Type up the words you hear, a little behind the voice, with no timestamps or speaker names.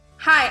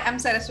Hi, I'm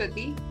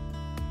Saraswati.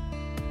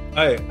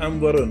 Hi, I'm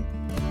Varun.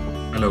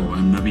 Hello,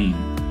 I'm Naveen.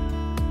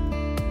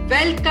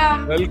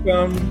 Welcome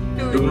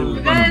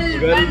to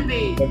One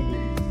Day.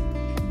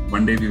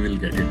 One day we will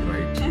get it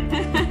right.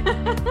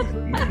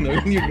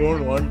 Naveen, you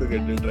don't want to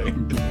get it right.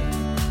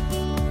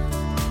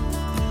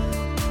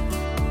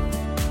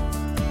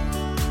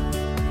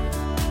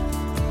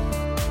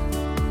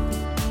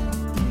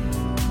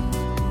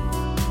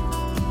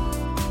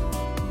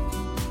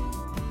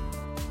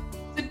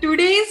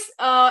 Today's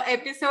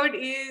episode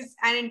is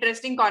an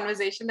interesting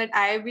conversation that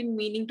I have been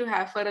meaning to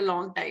have for a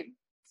long time,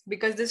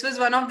 because this was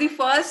one of the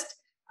first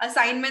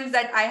assignments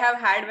that I have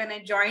had when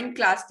I joined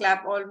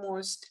ClassClap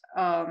almost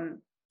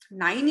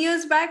 9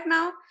 years back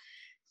now.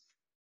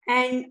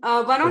 And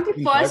one of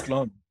the first...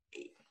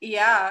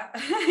 Yeah,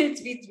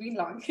 it's been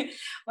long.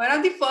 One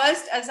of the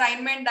first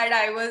assignment that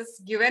I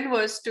was given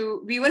was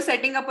we were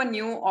setting up a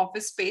new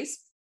office space,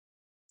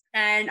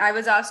 and I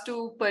was asked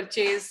to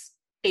purchase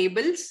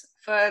tables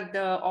for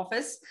the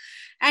office.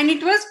 And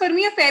it was for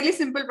me a fairly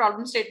simple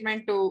problem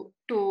statement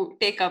to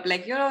take up.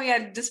 Like,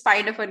 just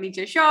find a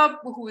furniture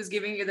shop who is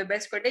giving you the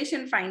best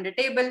quotation, find a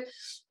table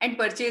and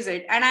purchase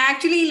it. And I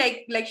actually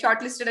like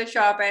shortlisted a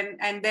shop,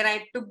 and then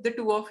I took the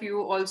two of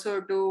you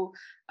also to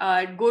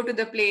go to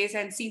the place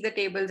and see the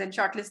tables and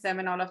shortlist them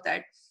and all of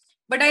that.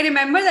 But I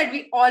remember that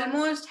we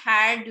almost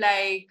had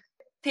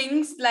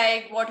things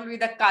like what will be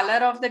the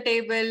color of the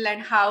table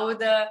and how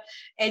the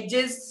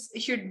edges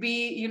should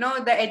be.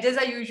 The edges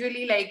are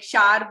usually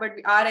sharp, but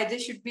our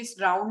edges should be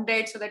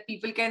rounded so that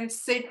people can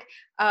sit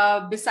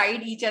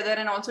beside each other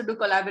and also do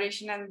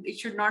collaboration, and it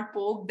should not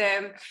poke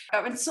them.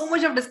 And so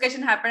much of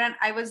discussion happened, and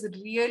I was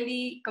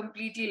really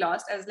completely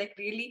lost. I was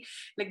really,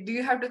 do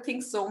you have to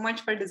think so much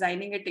for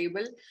designing a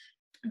table?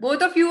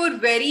 Both of you were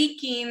very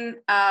keen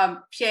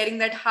sharing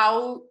that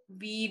how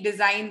we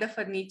design the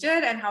furniture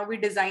and how we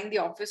design the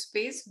office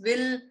space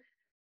will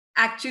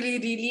actually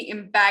really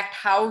impact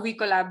how we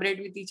collaborate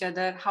with each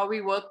other, how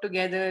we work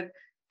together,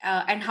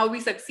 and how we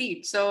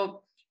succeed.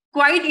 So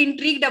quite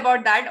intrigued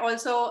about that.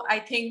 Also, I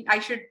think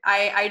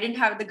I didn't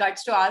have the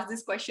guts to ask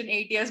this question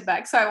 8 years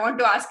back. So I want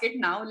to ask it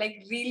now.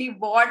 Really,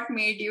 what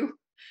made you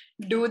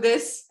do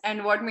this,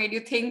 and what made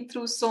you think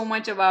through so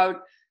much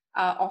about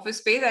office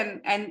space?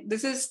 And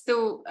this is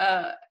to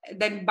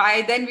then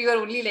by then we were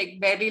only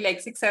barely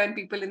 6-7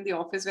 people in the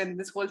office when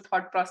this whole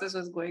thought process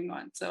was going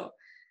on. So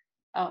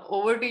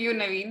over to you,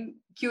 Naveen.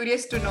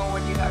 Curious to know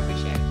what you have to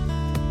share.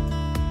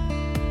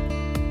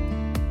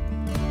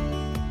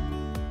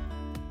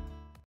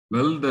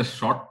 Well, the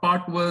short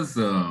part was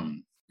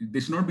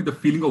there should not be the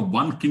feeling of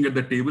one king at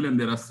the table and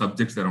there are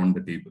subjects around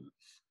the table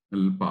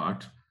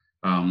part.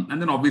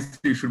 And then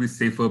obviously it should be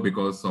safer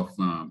because of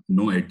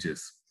no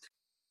edges.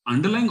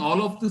 Underlying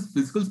all of this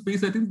physical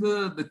space, I think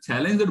the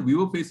challenge that we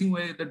were facing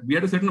was that we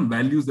had a certain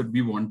values that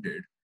we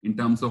wanted in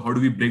terms of how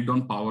do we break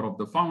down power of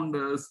the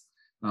founders,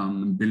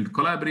 build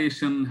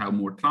collaboration, have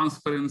more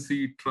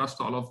transparency, trust,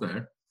 all of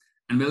that.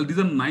 And well, these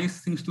are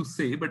nice things to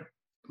say, but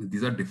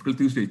these are difficult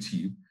things to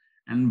achieve.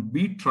 And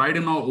we tried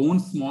in our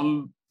own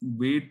small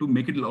way to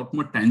make it a lot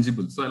more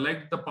tangible. So I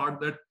like the part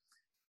that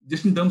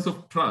just in terms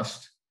of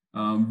trust,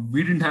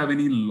 we didn't have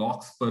any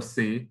locks per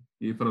se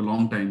for a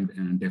long time.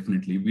 And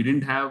definitely, we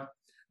didn't have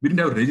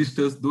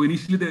registers, though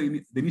initially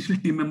the initial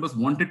team members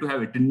wanted to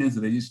have attendance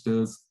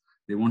registers.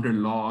 They wanted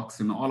locks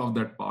and all of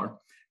that part.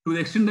 To the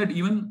extent that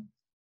even,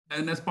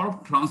 and as part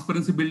of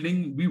transparency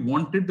building, we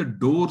wanted the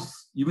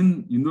doors,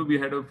 even, we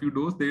had a few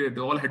doors, they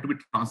all had to be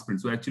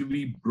transparent. So actually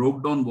we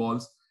broke down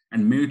walls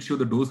and made sure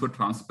the doors were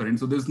transparent.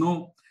 So there's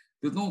no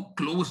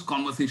closed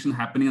conversation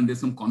happening and there's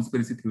some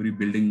conspiracy theory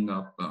building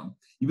up.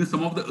 Even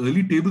some of the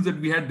early tables that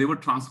we had, they were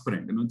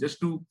transparent, just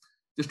to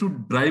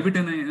drive it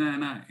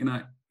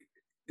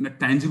in a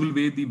tangible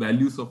way, the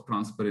values of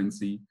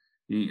transparency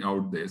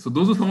out there. So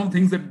those are some of the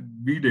things that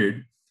we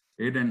did,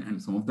 right? And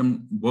some of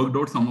them worked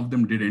out, some of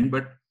them didn't.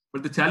 But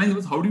the challenge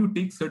was, how do you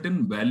take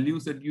certain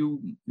values that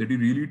you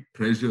really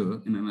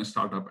treasure in a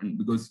startup, and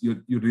because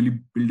you're really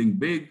building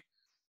big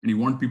and you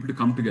want people to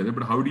come together,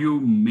 but how do you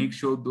make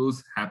sure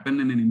those happen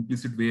in an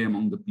implicit way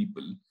among the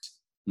people?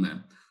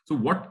 So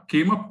what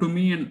came up to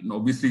me, and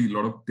obviously a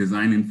lot of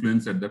design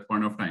influence at that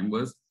point of time,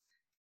 was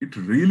it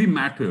really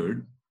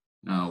mattered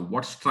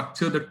what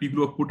structure that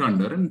people were put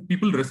under, and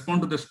people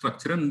respond to the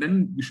structure, and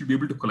then we should be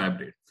able to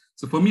collaborate.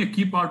 So for me, a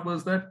key part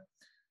was that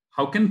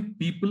how can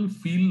people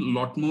feel a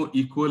lot more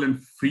equal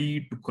and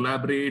free to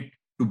collaborate,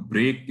 to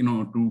break,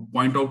 to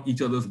point out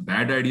each other's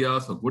bad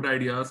ideas or good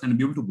ideas, and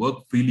be able to work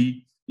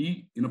freely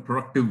in a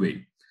productive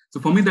way. So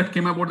for me, that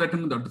came about that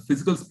the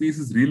physical space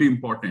is really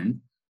important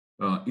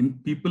in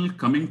people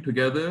coming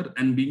together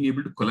and being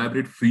able to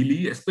collaborate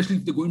freely, especially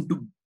if they're going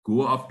to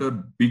go after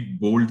big,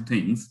 bold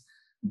things.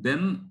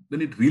 Then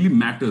it really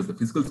matters. The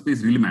physical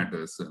space really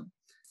matters.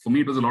 For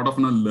me, it was a lot of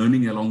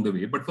learning along the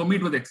way. But for me,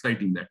 it was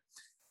exciting that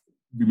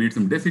we made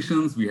some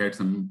decisions. We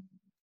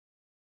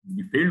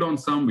failed on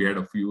some. We had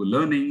a few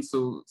learnings.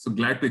 So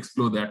glad to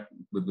explore that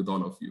with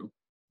all of you.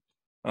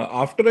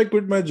 After I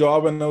quit my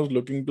job and I was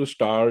looking to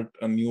start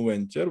a new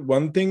venture,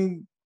 one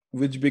thing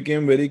which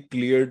became very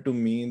clear to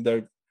me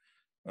that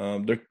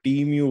the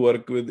team you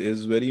work with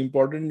is very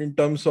important in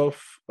terms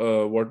of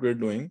what we're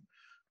doing.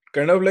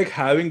 Kind of like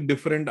having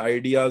different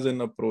ideas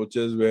and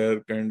approaches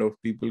where kind of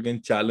people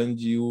can challenge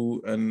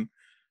you and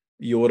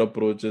your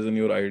approaches and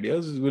your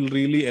ideas will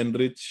really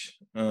enrich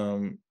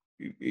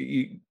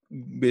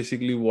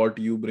basically what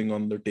you bring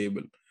on the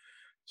table.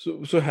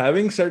 So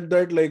having said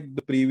that, like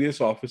the previous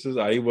offices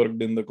I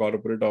worked in, the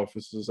corporate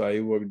offices I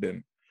worked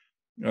in,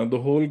 the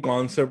whole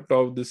concept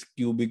of this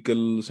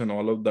cubicles and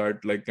all of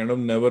that, like kind of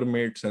never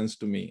made sense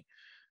to me,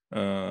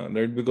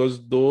 right?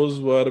 Because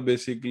those were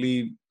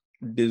basically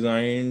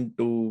designed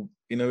to,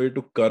 in a way,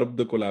 to curb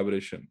the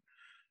collaboration.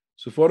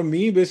 So for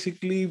me,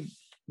 basically,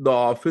 the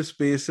office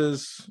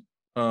spaces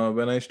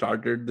when I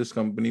started this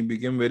company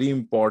became very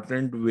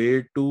important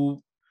way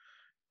to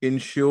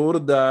ensure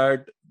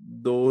that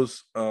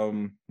those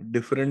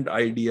different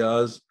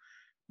ideas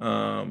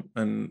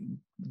and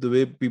the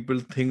way people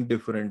think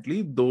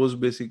differently, those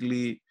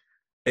basically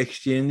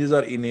exchanges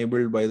are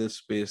enabled by the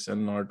space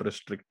and not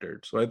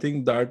restricted. So I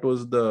think that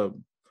was the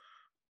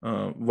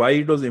why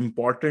it was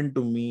important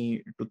to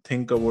me to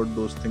think about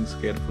those things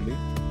carefully.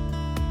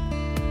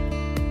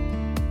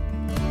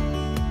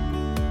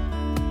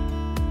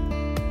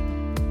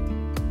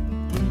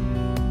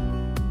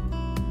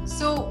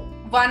 So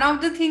one of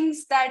the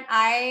things that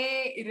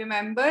I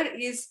remember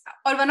is,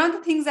 or one of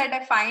the things that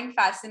I find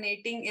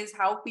fascinating is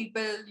how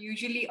people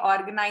usually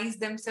organize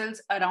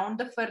themselves around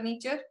the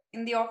furniture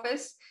in the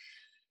office.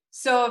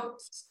 So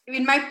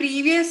in my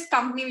previous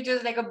company, which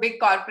was like a big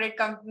corporate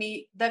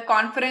company, the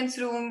conference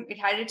room, it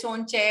had its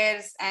own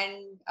chairs,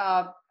 and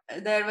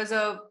there was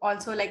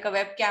also like a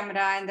web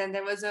camera, and then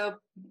there was a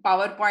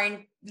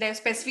PowerPoint, there's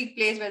a specific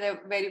place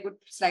where you could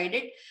slide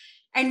it.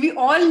 And we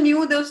all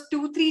knew those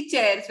 2-3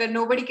 chairs where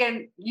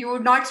you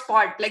would not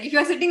spot. Like if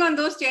you're sitting on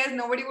those chairs,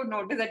 nobody would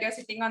notice that you're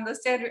sitting on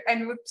those chairs,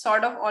 and would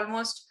sort of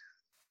almost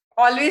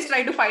always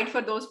try to fight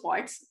for those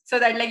spots, so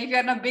that like if you're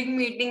in a big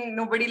meeting,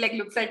 nobody like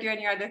looks at you and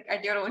you're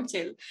at your own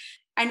chill.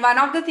 And one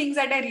of the things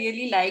that I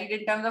really liked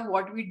in terms of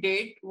what we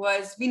did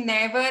was we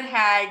never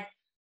had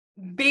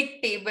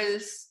big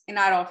tables in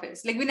our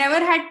office. Like we never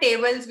had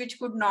tables which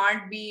could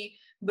not be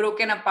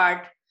broken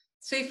apart.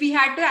 So if we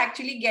had to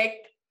actually get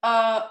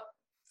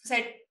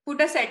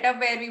put a setup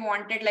where we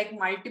wanted like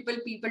multiple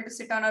people to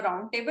sit on a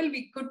round table,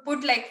 we could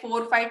put like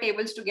 4 or 5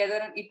 tables together,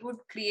 and it would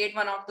create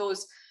one of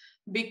those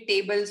big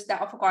tables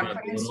of a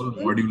conference. All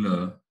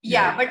modular.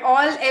 Yeah, but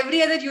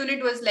every other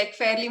unit was like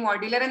fairly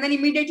modular, and then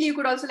immediately you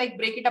could also like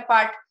break it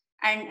apart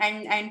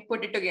and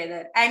put it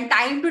together. And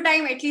time to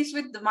time, at least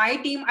with my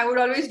team, I would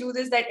always do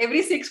this, that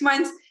every 6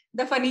 months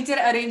the furniture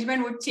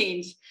arrangement would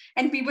change,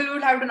 and people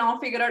would have to now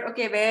figure out,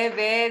 okay,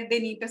 where they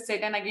need to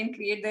sit, and again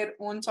create their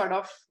own sort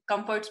of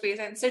comfort space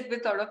and sit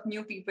with sort of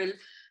new people.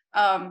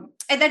 And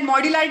that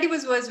modularity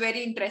was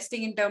very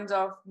interesting in terms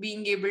of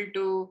being able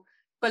to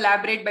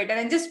collaborate better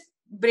and just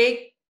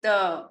break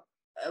the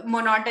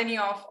monotony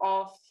of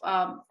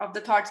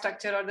the thought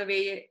structure or the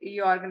way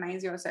you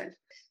organize yourself.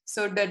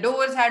 So the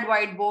doors had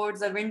whiteboards,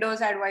 the windows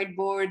had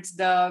whiteboards,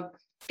 the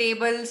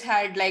tables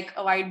had like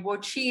a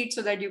whiteboard sheet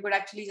so that you could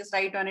actually just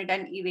write on it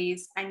and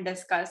erase and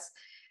discuss.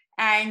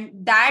 And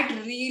that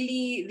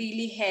really,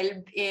 really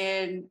helped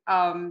in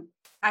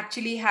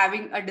actually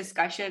having a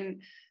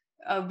discussion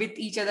with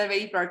each other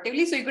very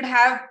productively. So you could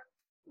have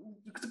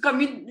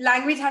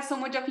language has so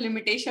much of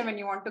limitation when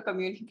you want to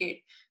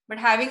communicate, but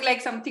having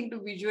like something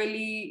to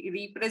visually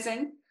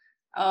represent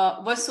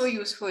was so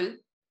useful.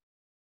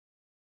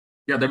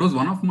 Yeah, that was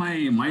one of my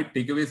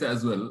takeaways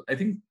as well. I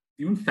think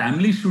even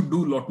families should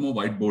do a lot more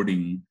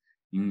whiteboarding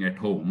at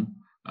home.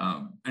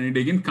 And it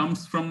again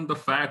comes from the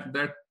fact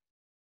that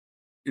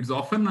it's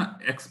often an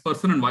X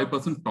person and Y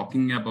person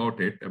talking about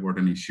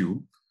an issue.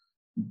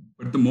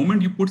 But the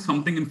moment you put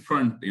something in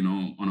front,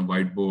 on a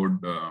whiteboard,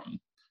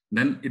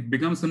 then it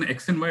becomes an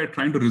X and Y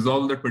trying to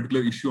resolve that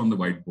particular issue on the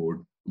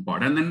whiteboard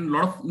part. And then a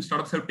lot of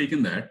startups have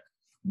taken that.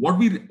 What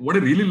I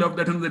really loved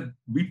that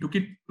we took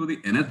it to the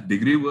nth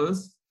degree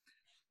was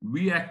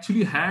we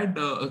actually had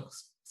a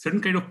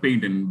certain kind of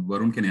paint, and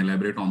Varun can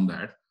elaborate on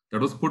that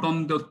was put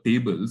on the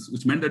tables,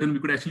 which meant that we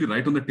could actually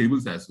write on the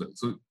tables as well.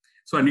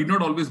 So I need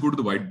not always go to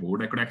the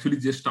whiteboard. I could actually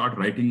just start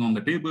writing on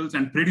the tables,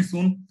 and pretty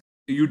soon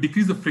you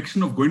decrease the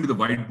friction of going to the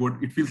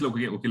whiteboard. It feels like,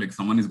 okay, like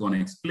someone is going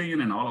to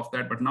explain and all of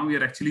that. But now we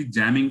are actually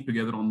jamming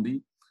together on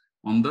the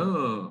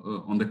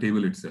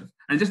table itself.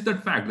 And just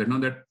that fact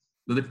that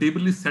the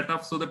table is set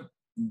up so that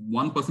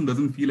one person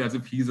doesn't feel as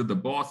if he's at the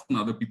boss and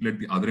other people at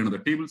the other end of the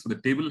table. So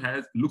the table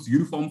looks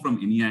uniform from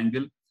any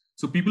angle.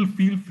 So people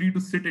feel free to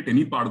sit at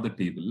any part of the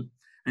table.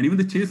 And even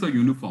the chairs are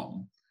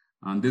uniform.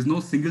 And there's no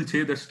single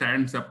chair that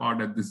stands apart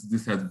that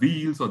this has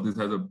wheels or this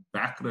has a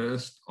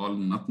backrest, or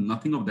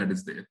nothing of that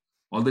is there.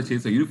 All the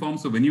chairs are uniform.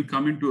 So when you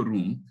come into a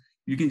room,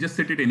 you can just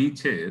sit at any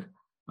chair.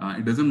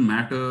 It doesn't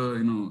matter,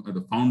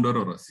 the founder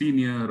or a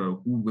senior or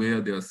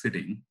where they are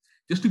sitting.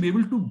 Just to be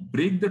able to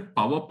break that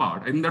power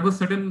part. I think that was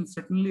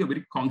certainly a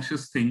very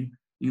conscious thing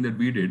that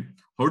we did.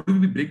 How do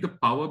we break the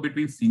power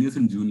between seniors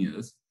and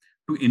juniors?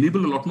 to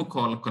enable a lot more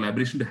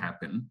collaboration to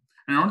happen.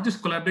 And not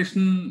just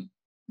collaboration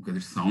because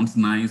it sounds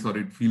nice or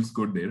it feels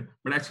good there,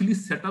 but actually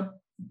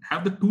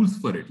have the tools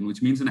for it,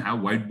 which means have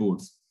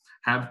whiteboards,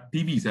 have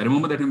TVs. I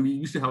remember that we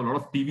used to have a lot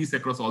of TVs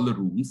across all the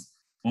rooms,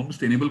 almost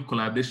to enable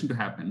collaboration to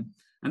happen.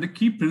 And the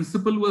key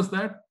principle was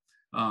that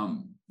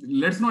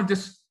let's not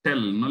just tell,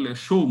 let's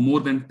show more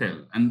than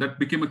tell. And that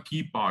became a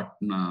key part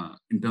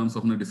in terms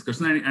of the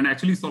discussion. And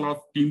actually saw a lot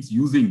of teams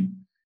using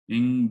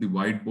in the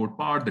whiteboard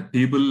part, the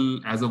table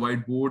as a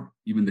whiteboard,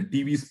 even the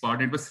TVs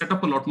part. It was set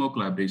up a lot more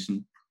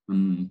collaboration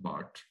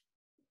part.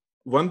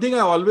 One thing I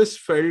always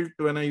felt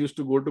when I used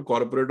to go to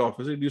corporate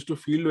office, it used to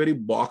feel very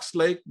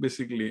box-like,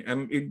 basically.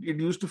 And it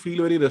used to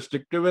feel very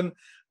restrictive and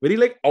very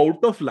like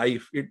out of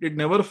life. It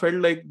never felt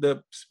like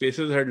the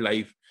spaces had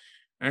life.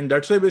 And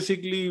that's why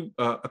basically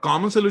a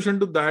common solution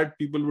to that,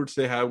 people would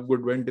say have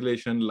good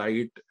ventilation,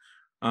 light.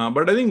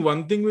 But I think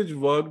one thing which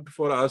worked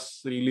for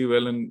us really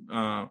well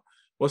and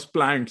was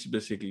plants,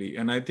 basically.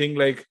 And I think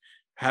like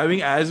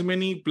having as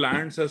many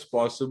plants as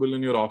possible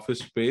in your office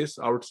space,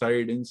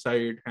 outside,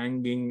 inside,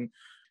 hanging,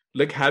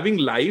 like having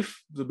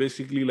life,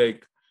 basically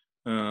like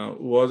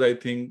was, I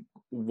think,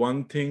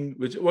 one thing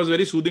which was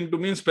very soothing to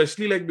me,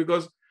 especially like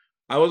because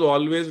I was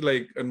always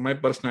like, and my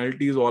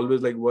personality is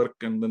always like work,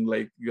 and then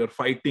like you're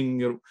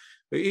fighting,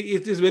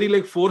 it is very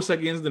like force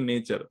against the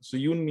nature. So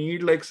you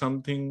need like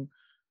something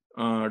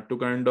to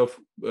kind of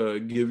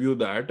give you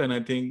that. And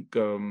I think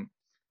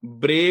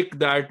break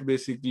that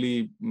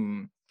basically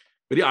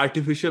very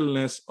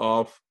artificialness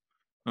of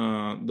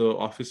the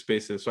office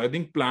spaces. So I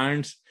think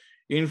plants,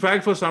 in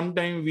fact, for some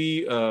time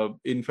we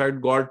in fact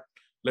got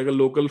like a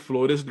local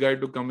florist guy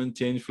to come and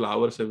change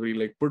flowers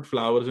put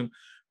flowers in,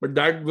 but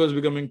that was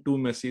becoming too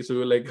messy. So we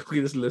were like,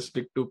 okay, let's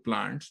stick to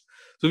plants.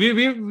 So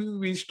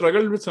we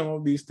struggled with some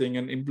of these things,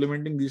 and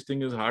implementing these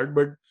things is hard,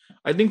 but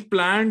I think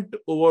plant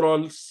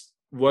overall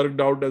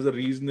worked out as a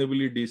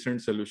reasonably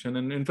decent solution.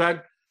 And in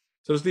fact,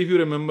 Saraswati, if you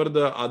remember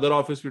the other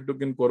office we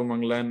took in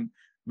Koramangala, and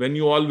when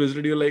you all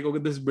visited, you're like, okay,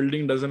 this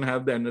building doesn't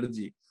have the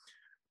energy.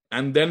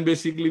 And then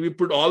basically we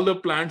put all the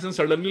plants, and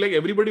suddenly like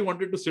everybody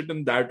wanted to sit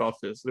in that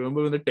office.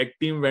 Remember when the tech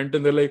team went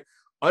and they're like,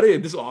 "Arey,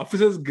 this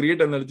office has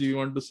great energy. We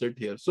want to sit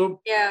here."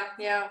 So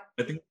yeah,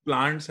 I think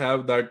plants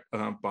have that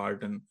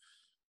part. And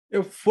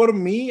for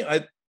me,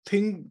 I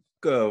think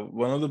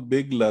one of the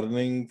big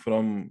learning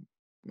from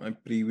my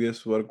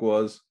previous work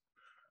was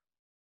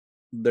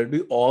that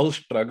we all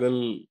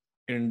struggle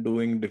in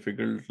doing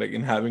difficult, like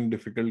in having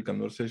difficult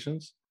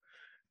conversations.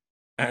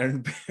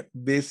 And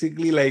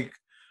basically like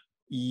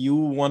you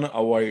want to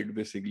avoid,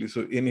 basically.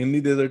 So in Hindi,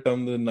 there's a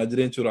term, the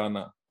najre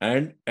churana.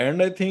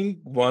 And I think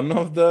one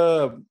of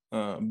the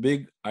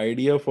big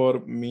idea for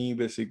me,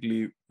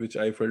 basically, which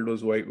I felt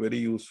was very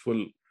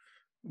useful,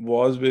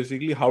 was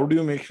basically how do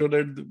you make sure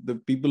that the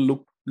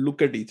people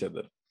look at each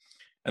other.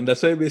 And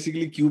that's why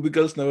basically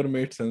cubicles never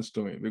made sense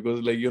to me,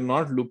 because like you're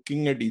not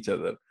looking at each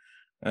other.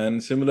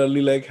 And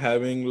similarly, like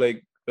having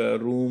like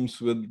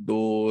rooms with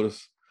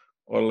doors,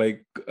 or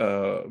like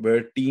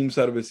where teams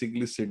are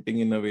basically sitting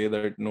in a way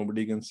that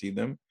nobody can see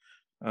them.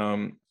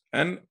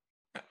 And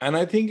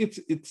I think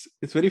it's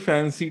very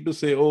fancy to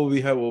say, oh,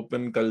 we have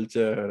open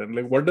culture, and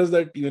like what does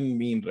that even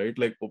mean, right?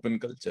 Like open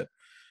culture,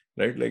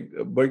 right? Like,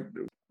 but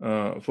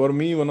for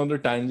me, one of the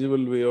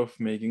tangible way of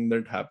making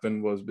that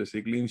happen was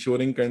basically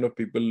ensuring kind of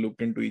people look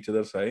into each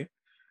other's eye.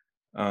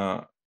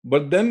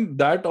 But then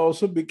that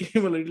also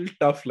became a little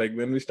tough, like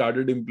when we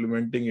started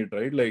implementing it,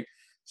 right? Like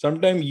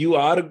sometimes you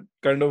are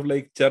kind of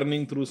like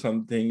churning through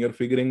something, you're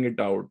figuring it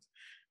out,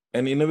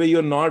 and in a way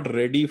you're not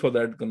ready for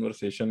that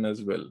conversation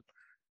as well.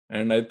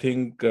 And I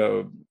think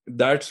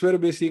that's where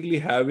basically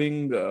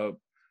having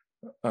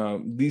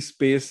these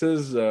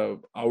spaces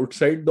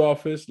outside the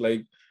office,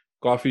 like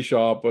coffee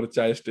shop or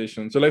chai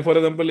station. So like, for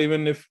example,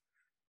 even if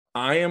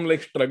I am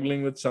like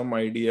struggling with some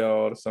idea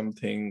or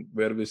something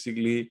where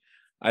basically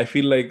I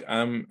feel like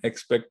I'm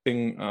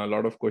expecting a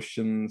lot of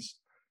questions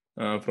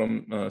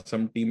from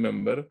some team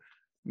member,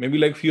 maybe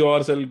like few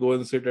hours I'll go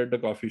and sit at the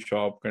coffee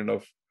shop, kind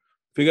of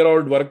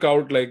work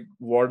out like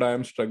what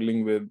I'm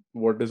struggling with,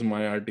 what is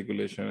my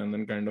articulation, and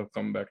then kind of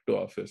come back to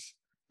office.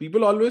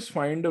 People always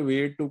find a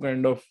way to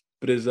kind of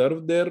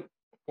preserve their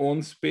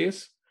own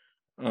space.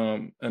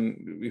 And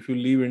if you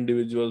leave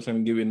individuals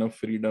and give enough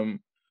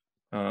freedom,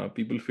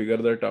 people figure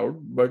that out.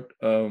 But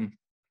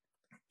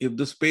if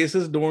the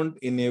spaces don't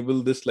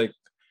enable this, like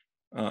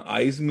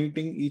eyes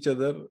meeting each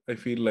other, I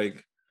feel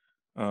like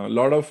a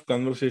lot of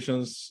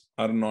conversations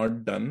are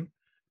not done,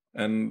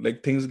 and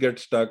like things get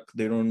stuck,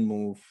 they don't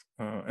move,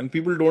 and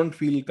people don't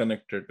feel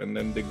connected, and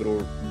then they grow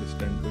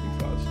distant very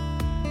fast.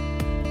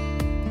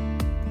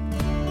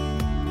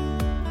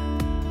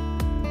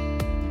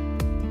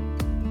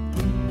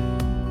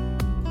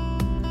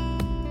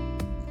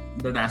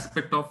 That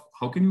aspect of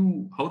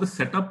how the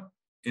setup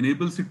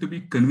enables it to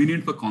be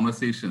convenient for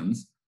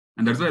conversations.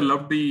 And that's why I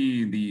love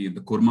the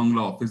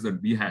Koramangala office that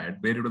we had,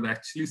 where it was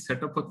actually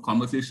set up for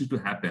conversations to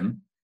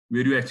happen,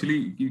 where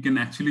you can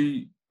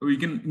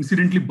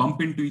incidentally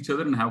bump into each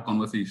other and have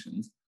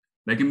conversations.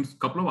 Like in a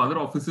couple of other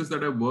offices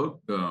that I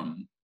worked,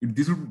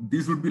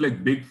 these would be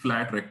like big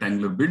flat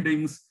rectangular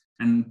buildings,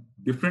 and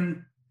different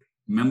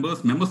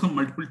members from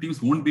multiple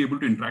teams won't be able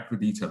to interact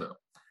with each other.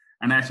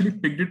 And I actually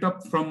picked it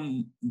up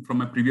from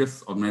my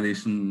previous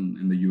organization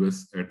in the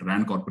US at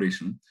Rand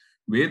Corporation,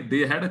 where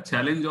they had a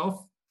challenge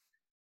of,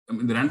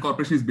 the Rand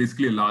Corporation is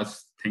basically a large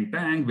think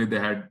tank where they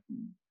had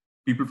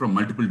people from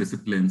multiple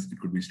disciplines. It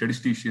could be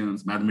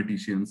statisticians,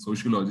 mathematicians,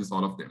 sociologists,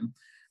 all of them.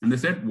 And they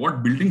said,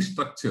 what building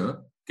structure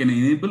can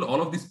enable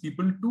all of these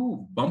people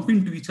to bump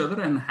into each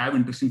other and have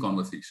interesting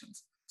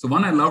conversations? So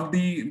one, I loved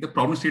the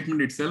problem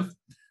statement itself.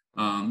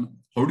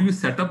 How do you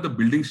set up the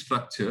building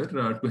structure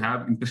to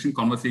have interesting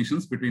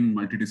conversations between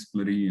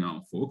multidisciplinary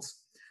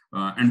folks,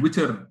 and which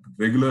a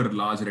regular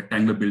large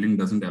rectangular building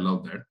doesn't allow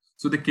that.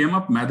 So they came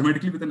up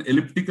mathematically with an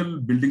elliptical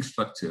building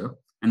structure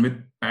and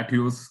with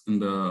patios in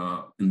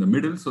the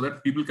middle, so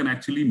that people can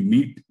actually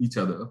meet each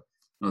other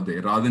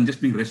there, rather than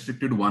just being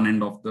restricted to one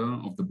end of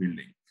the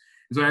building.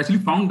 So I actually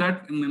found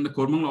that in the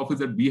Koramangala office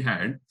that we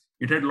had,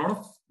 it had a lot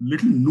of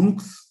little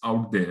nooks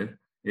out there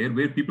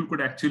where people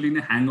could actually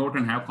hang out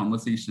and have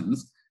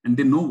conversations, and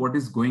they know what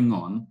is going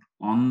on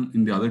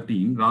in the other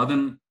team, rather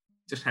than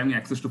just having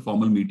access to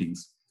formal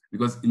meetings.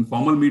 Because in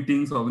formal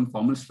meetings or in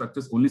formal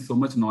structures, only so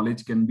much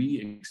knowledge can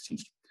be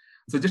exchanged.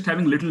 So just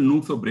having little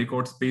nooks or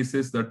breakout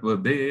spaces that were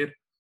there,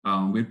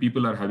 where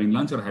people are having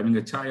lunch or having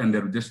a chai, and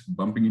they're just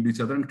bumping into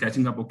each other and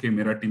catching up. Okay,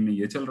 mera team mein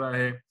ye chal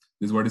raha hai.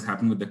 This is what is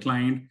happening with the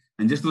client,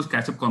 and just those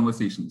catch-up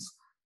conversations.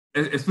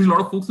 Especially a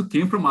lot of folks who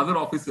came from other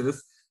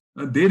offices,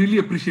 they really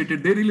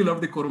appreciated. They really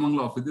loved the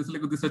Koramangala office. This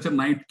is such a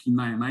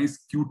nice,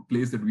 cute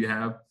place that we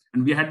have,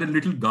 and we had the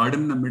little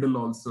garden in the middle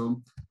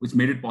also, which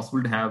made it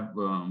possible to have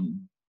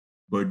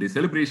birthday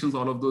celebrations,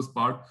 all of those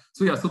parts.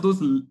 So yeah,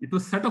 it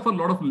was set up a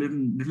lot of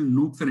little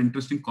nooks and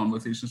interesting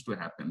conversations to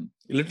happen.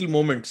 Little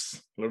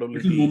moments, a lot of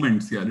little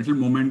moments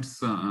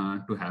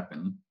to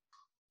happen.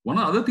 One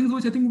of the other things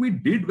which I think we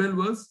did well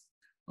was,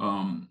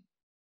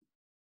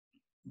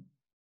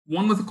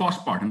 one was the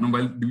cost part.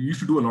 While we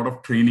used to do a lot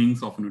of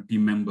trainings of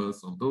team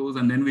members of those,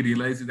 and then we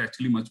realized it's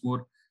actually much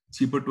more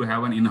cheaper to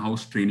have an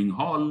in-house training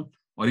hall,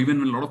 or even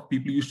when a lot of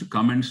people used to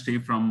come and stay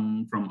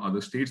from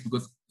other states,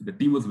 because the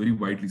team was very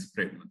widely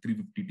spread,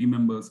 350 team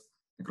members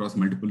across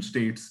multiple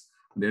states.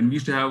 Then we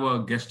used to have a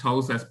guest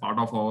house as part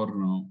of our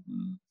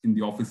in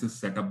the offices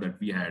setup that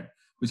we had,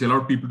 which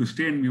allowed people to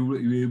stay, and we were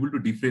able to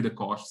defray the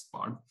costs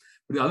part.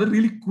 But the other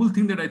really cool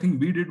thing that I think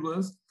we did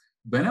was,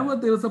 whenever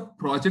there was a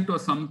project or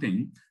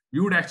something, we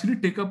would actually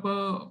take up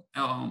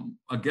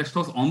a guest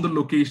house on the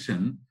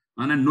location,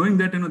 and knowing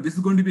that this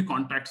is going to be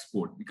contact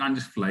sport. We can't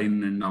just fly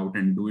in and out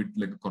and do it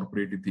like a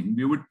corporate thing.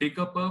 We would take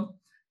up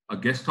a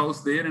guest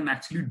house there and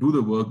actually do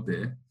the work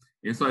there.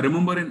 Yeah, so I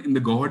remember in the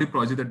Guwahati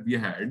project that we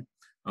had,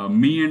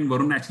 me and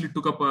Varun actually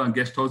took up a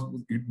guest house.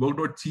 It worked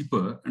out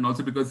cheaper, and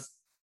also because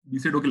we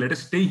said, okay, let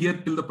us stay here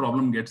till the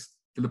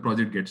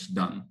project gets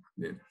done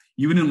there.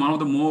 Even in one of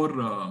the more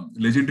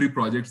legendary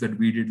projects that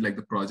we did, like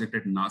the project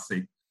at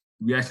Nasik,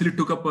 we actually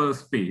took up a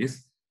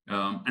space,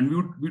 and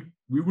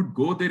we would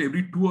go there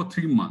every 2 or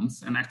 3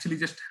 months and actually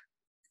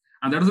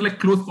and that was like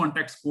close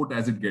contact sport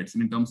as it gets,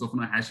 in terms of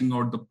hashing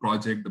out the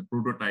project, the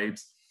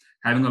prototypes,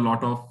 having a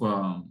lot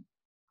of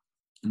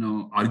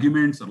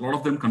arguments, a lot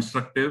of them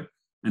constructive,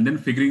 and then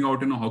figuring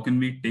out how can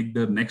we take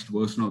the next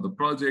version of the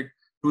project,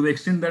 to the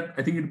extent that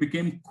I think it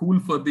became cool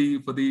for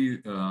the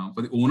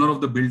owner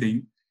of the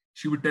building.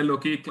 She would tell,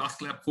 okay,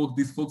 Class Lab folks,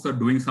 these folks are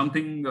doing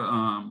something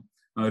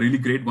really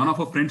great. One of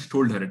her friends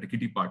told her at a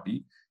kitty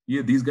party,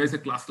 yeah, these guys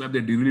at Class Lab,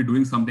 they're really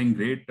doing something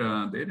great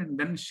there. And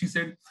then she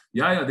said,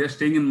 yeah, they're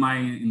staying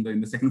in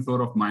the second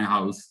floor of my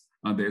house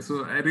there.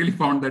 So I really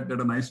found that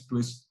a nice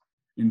twist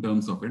in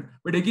terms of it.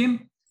 But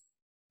again,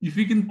 if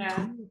we can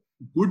throw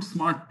good,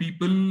 smart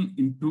people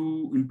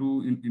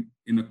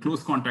in a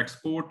close contact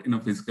sport, in a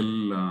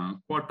physical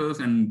quarters,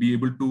 and be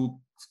able to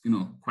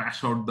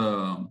crash out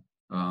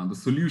the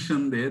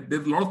solution there,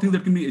 there's a lot of things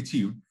that can be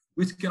achieved,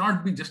 which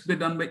cannot be just be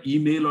done by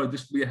email or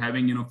just be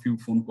having a few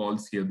phone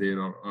calls here,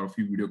 there, or a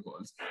few video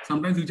calls.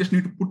 Sometimes you just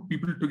need to put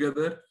people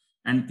together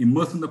and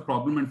immerse in the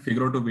problem and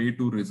figure out a way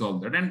to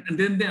resolve that. And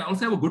then they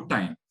also have a good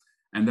time.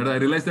 And that I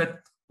realized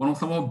that some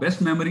of our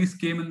best memories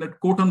came in that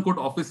quote-unquote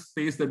office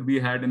space that we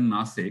had in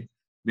Nasik,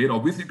 where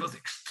obviously it was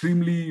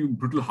extremely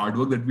brutal hard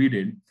work that we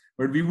did.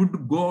 But we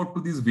would go out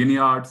to these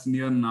vineyards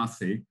near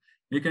Nasik.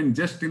 You can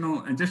just,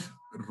 and just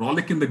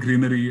rollick in the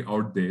greenery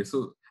out there.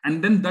 So,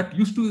 and then that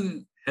used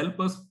to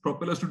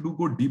propel us to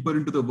go deeper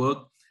into the work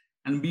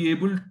and be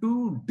able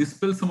to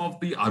dispel some of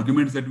the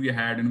arguments that we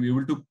had, and be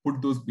able to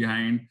put those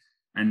behind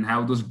and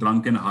have those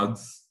drunken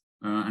hugs,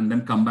 and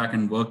then come back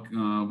and work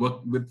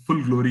with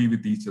full glory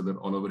with each other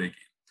all over again.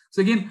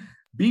 So again,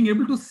 being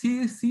able to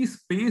see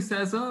space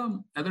as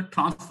a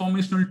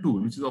transformational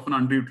tool, which is often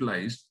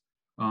underutilized.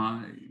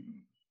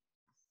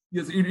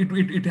 Yes,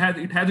 it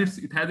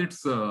has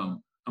its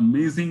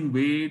amazing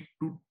way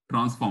to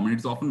transform, and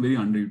it's often very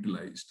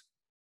underutilized.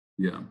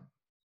 Yeah.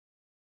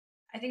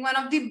 I think one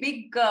of the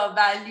big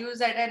values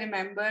that I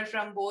remember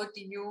from both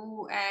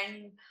you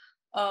and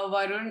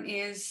Varun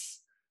is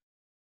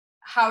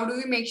how do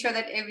we make sure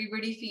that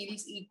everybody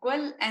feels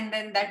equal, and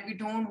then that we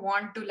don't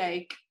want to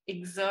like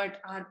exert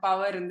our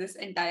power in this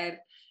entire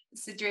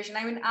situation.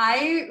 I mean,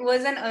 I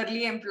was an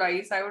early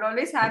employee, so I would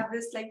always have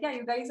this like, yeah,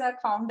 you guys are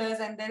founders,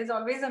 and there is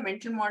always a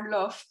mental model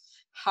of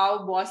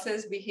how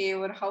bosses behave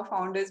or how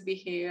founders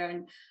behave.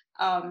 And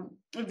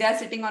if they're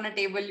sitting on a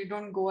table, you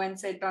don't go and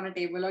sit on a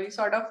table, or you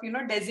sort of,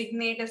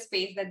 designate a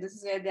space that this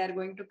is where they are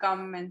going to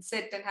come and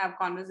sit and have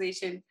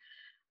conversation.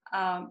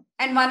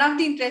 And one of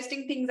the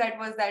interesting things that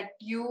was that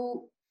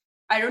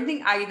I don't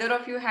think either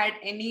of you had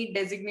any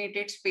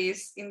designated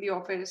space in the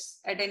office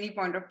at any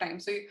point of time.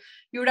 So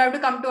you would have to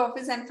come to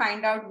office and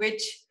find out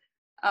which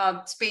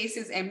space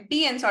is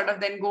empty, and sort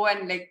of then go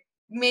and like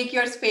make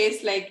your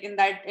space like in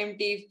that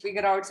empty,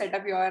 figure out, set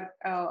up your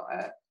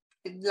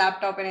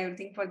laptop and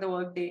everything for the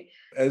work day.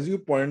 As you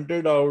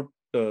pointed out,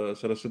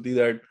 Saraswati,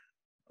 that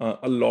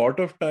a lot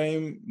of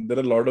time there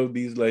are a lot of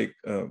these like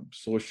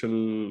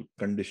social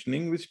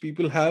conditioning which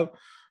people have.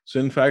 So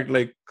in fact,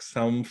 like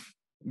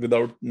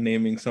without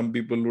naming, some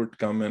people would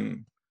come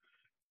and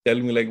tell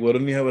me like,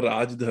 Varun, you have a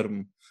Raj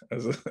Dharma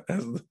as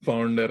the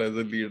founder, as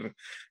a leader.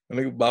 I'm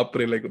like,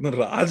 Bapre, like no,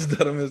 Raj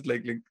Dharma is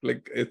like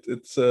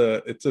it's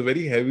a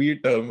very heavy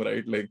term,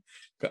 right? Like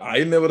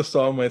I never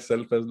saw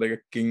myself as like a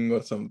king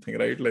or something,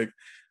 right? Like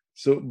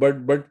so,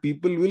 but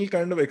people will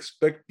kind of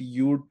expect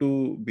you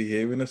to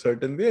behave in a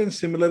certain way. And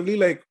similarly,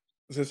 like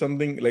say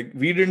something like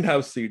we didn't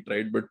have seat,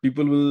 right? But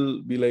people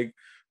will be like,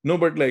 no,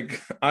 but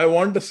like I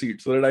want a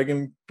seat so that I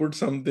can put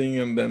something,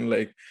 and then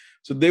like,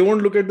 so they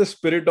won't look at the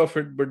spirit of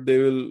it, but they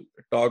will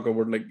talk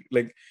about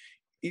like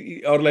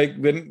or like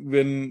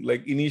when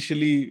like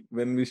initially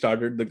when we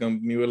started the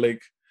company, we were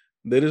like,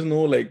 there is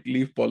no like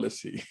leave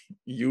policy.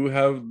 You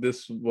have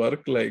this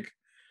work, like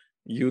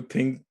you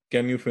think,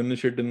 can you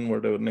finish it in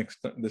whatever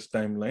this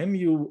timeline,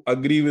 you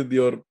agree with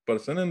your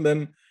person, and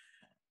then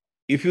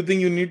if you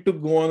think you need to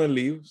go on a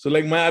leave, so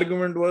like my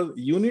argument was,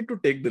 you need to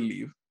take the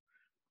leave,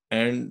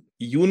 and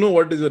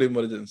what is your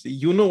emergency,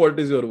 what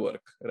is your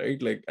work,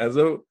 right? Like as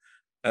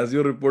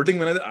your reporting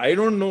manager, I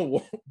don't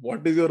know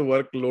what is your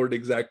workload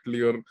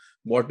exactly, or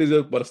what is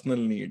your personal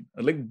need.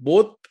 Like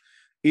both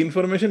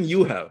information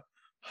you have.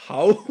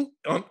 How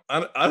on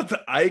earth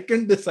I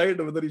can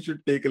decide whether you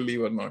should take a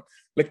leave or not?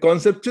 Like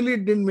conceptually,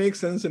 it didn't make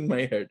sense in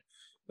my head,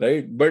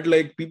 right? But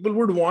like people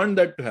would want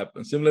that to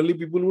happen. Similarly,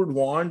 people would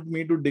want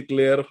me to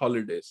declare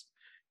holidays.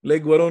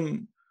 Like,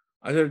 Varun,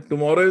 I said,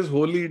 tomorrow is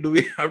Holi. Do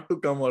we have to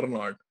come or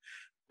not?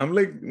 I'm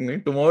like,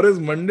 tomorrow is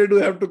Monday.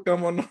 Do I have to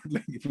come or not?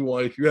 Like,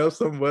 if you have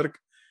some work,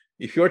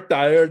 if you're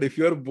tired, if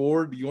you're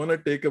bored, you want to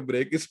take a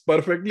break, it's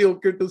perfectly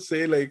okay to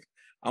say like,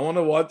 I want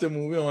to watch a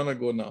movie, I want to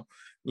go now.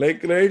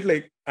 Like, right?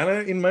 Like,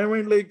 and in my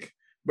mind, like,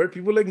 but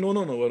people like, no,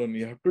 Varun,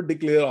 you have to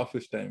declare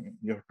office timing.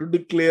 You have to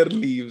declare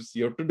leaves.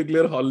 You have to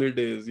declare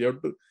holidays. You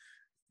have to.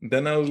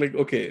 Then I was like,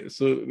 okay,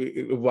 so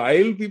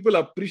while people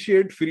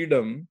appreciate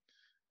freedom,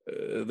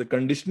 the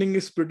conditioning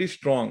is pretty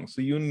strong.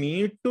 So you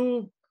need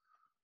to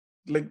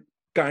like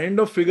kind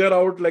of figure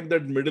out like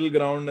that middle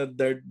ground,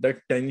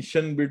 that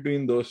tension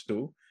between those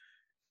two.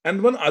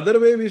 And one other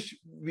way which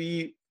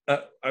we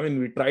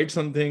tried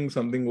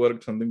something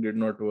worked, something did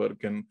not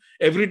work. And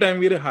every time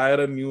we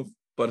hire a new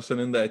person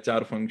in the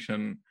HR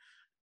function,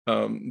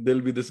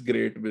 there'll be this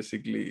great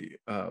basically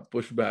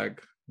pushback,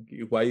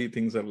 why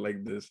things are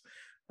like this.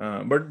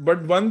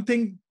 But one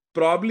thing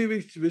probably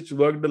which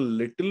worked a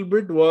little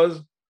bit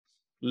was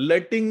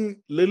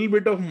letting little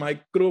bit of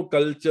micro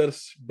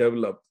cultures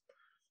develop,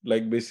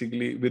 like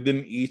basically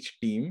within each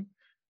team,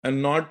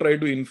 and not try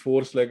to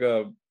enforce like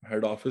a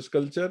head office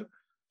culture.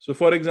 So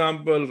for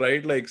example,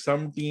 right, like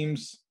some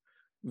teams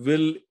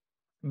will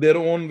their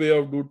own way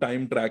of do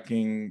time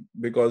tracking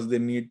because they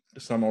need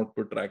some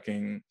output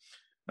tracking.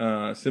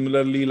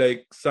 Similarly,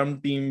 like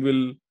some team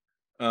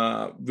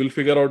will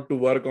figure out to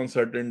work on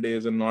certain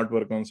days and not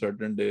work on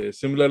certain days.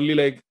 Similarly,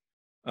 like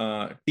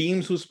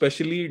teams who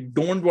specially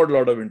don't want a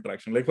lot of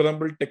interaction, like for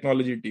example,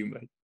 technology team,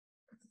 right?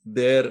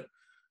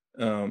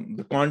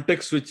 The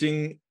context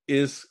switching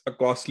is a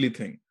costly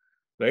thing,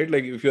 right?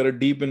 Like if you're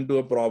deep into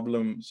a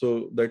problem,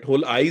 so that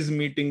whole eyes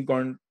meeting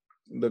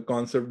the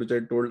concept which I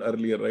told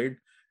earlier, right?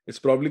 It's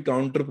probably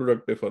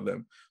counterproductive for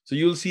them. So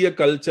you'll see a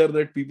culture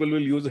that people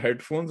will use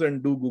headphones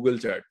and do Google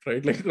Chat,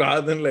 right? Like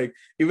rather than like,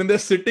 even they're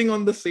sitting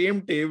on the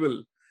same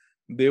table,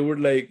 they would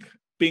like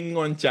ping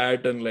on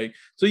chat and like,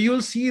 so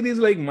you'll see these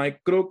like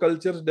micro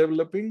cultures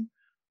developing,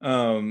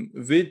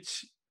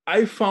 which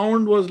I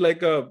found was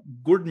like a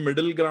good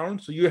middle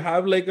ground. So you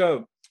have like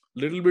a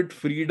little bit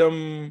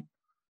freedom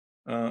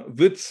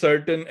with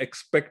certain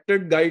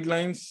expected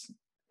guidelines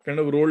kind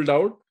of rolled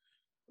out,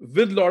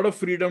 with a lot of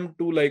freedom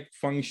to like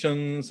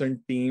functions and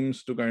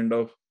teams to kind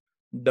of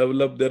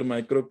develop their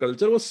micro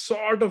culture, was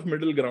sort of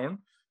middle ground.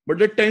 But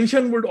the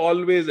tension would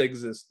always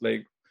exist,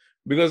 like,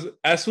 because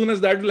as soon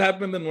as that will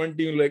happen, then one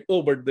team will like,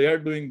 oh, but they are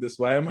doing this,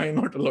 why am I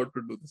not allowed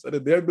to do this?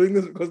 They are doing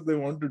this because they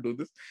want to do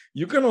this.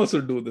 You can also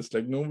do this.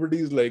 Like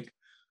nobody's like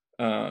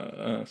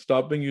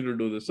stopping you to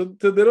do this. So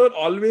there are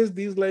always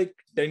these like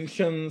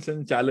tensions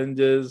and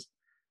challenges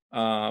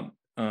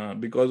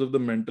because of the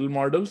mental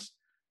models.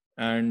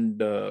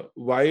 And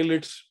while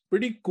it's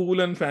pretty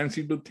cool and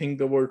fancy to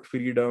think about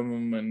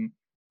freedom and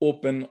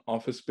open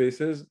office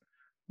spaces,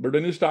 but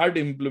when you start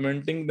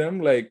implementing them,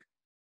 like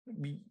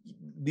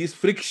these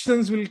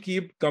frictions will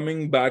keep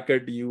coming back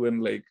at you.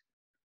 And like,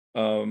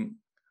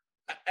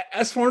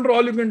 as founder,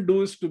 all you can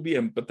do is to be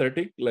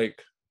empathetic,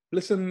 like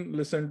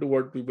listen to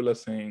what people are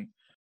saying.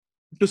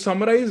 To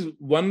summarize,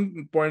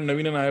 one point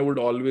Naveen and I would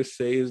always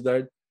say is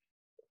that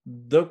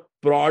the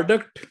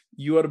product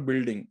you are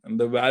building and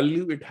the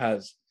value it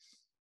has,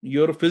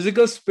 your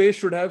physical space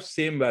should have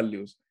same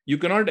values. You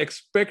cannot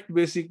expect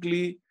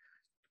basically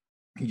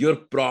your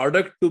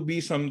product to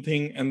be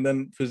something and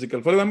then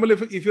physical. For example,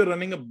 if you're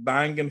running a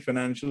bank and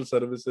financial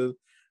services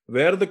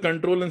where the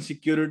control and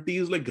security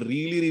is like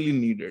really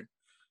needed,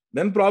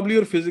 then probably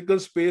your physical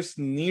space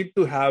need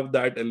to have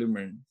that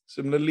element.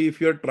 Similarly,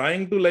 if you're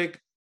trying to like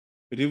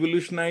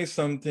revolutionize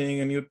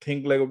something and you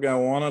think like, okay, I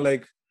want to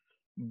like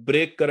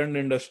break current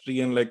industry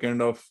and like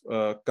kind of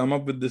come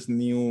up with this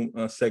new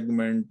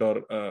segment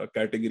or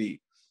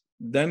category,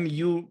 then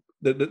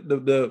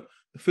the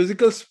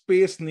physical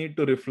space need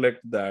to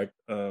reflect that,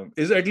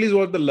 is at least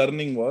what the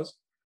learning was.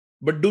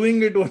 But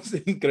doing it was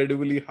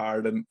incredibly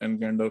hard,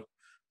 and kind of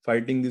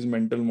fighting these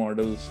mental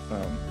models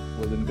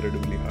was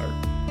incredibly hard.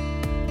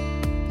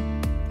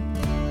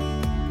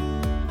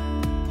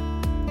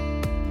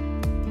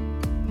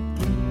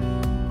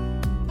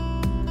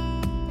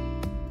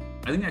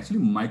 I think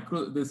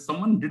actually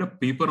someone did a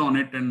paper on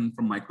it, and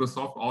from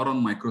Microsoft or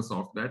on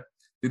Microsoft, that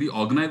the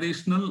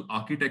organizational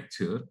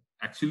architecture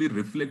actually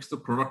reflects the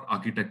product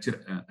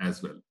architecture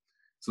as well.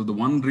 So the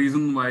one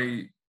reason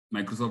why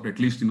Microsoft, at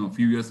least a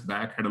few years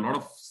back, had a lot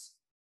of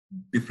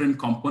different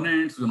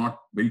components who are not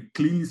very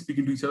cleanly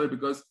speaking to each other,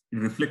 because it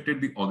reflected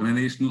the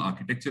organizational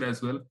architecture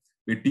as well,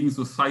 where teams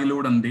were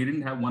siloed and they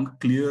didn't have one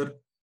clear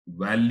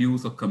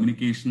values or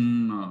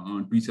communication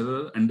to each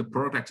other, and the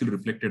product actually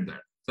reflected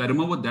that. So I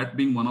remember that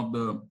being one of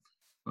the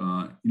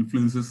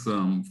influences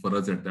for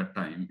us at that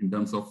time in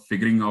terms of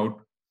figuring out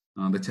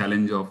the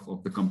challenge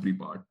of the company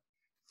part.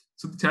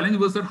 So the challenge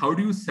was that how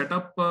do you set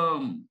up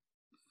an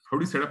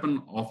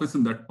office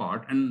in that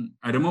part? And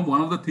I remember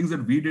one of the things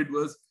that we did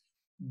was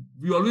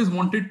we always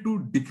wanted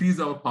to decrease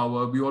our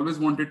power. We always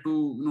wanted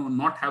to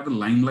not have the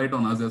limelight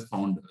on us as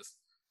founders.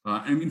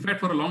 And in fact,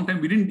 for a long time,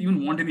 we didn't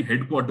even want any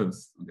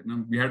headquarters.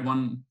 We had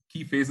one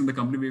key phase in the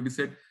company where we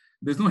said,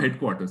 there's no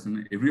headquarters,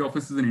 and every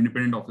office is an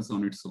independent office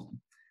on its own.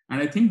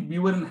 And I think we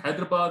were in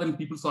Hyderabad, and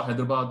people saw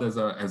Hyderabad as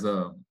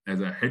a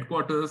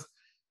headquarters.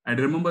 I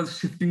remember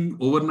shifting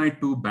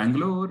overnight to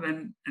Bangalore,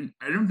 and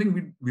I don't think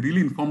we really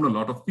informed a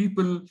lot of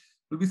people.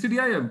 But we said,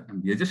 yeah,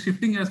 we are just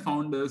shifting as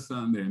founders.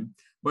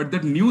 But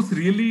that news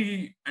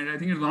really, and I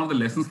think it's one of the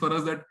lessons for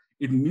us, that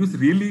news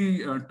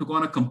really took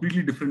on a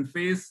completely different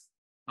phase.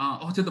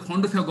 The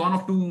founders have gone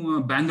off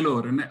to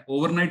Bangalore, and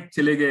overnight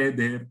chale gaye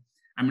there.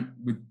 I mean,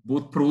 with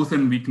both pros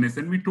and weakness,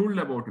 and we told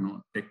about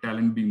tech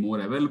talent being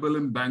more available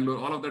in Bangalore,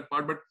 all of that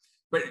part. But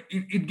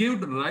it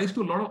gave rise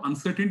to a lot of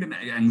uncertainty and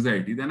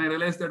anxiety. Then I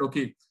realized that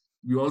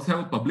we also have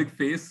a public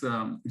face.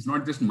 It's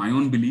not just my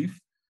own belief,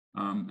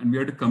 and we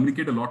had to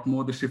communicate a lot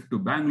more the shift to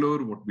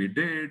Bangalore, what we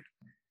did.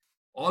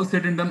 All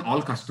said and done,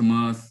 all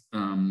customers,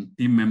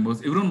 team members,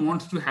 everyone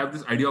wants to have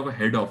this idea of a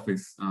head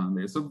office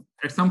there. So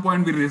at some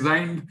point we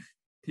resigned.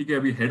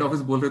 We head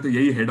office bol rahe, to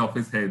yahi head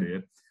office hai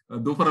there.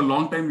 Though for a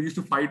long time we used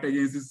to fight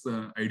against this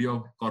idea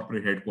of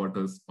corporate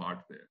headquarters part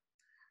there.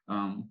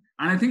 And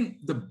I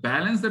think the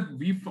balance that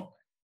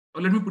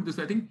let me put this,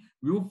 I think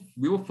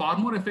we were far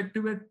more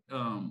effective at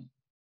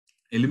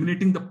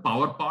eliminating the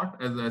power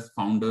part as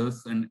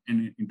founders and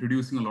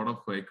introducing a lot of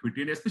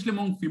equity, especially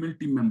among female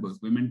team members,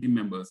 women team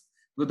members.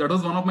 Because that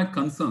was one of my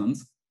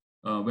concerns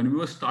when we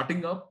were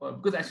starting up,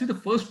 because actually the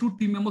first 2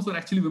 team members were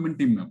actually women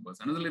team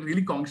members. And I was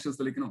really conscious,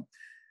 the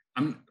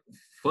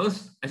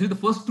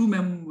first 2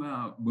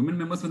 women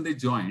members, when they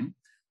joined,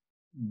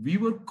 we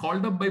were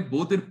called up by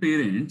both their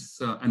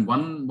parents, and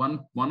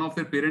one of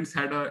their parents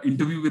had an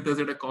interview with us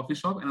at a coffee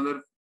shop.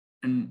 Another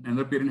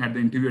parent had the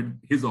interview at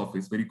his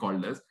office where he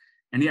called us,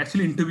 and he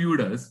actually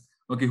interviewed us.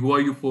 Okay, who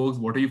are you folks?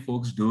 What are you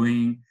folks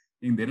doing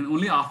in there? And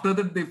only after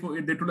that they told,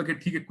 okay,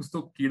 theek hai, kuch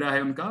to keeda hai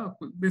unka.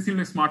 They seemed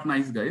like smart,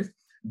 nice guys.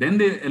 Then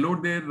they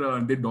allowed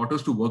their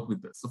daughters to work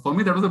with us. So for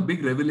me, that was a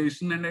big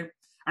revelation, and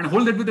I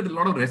hold that with a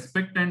lot of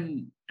respect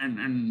and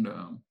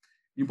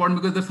important,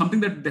 because there's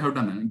something that they have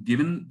done. And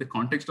given the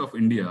context of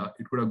India,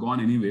 it could have gone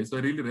anyway. So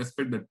I really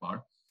respect that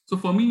part. So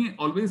for me,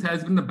 always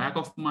has been the back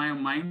of my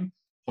mind,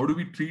 how do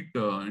we treat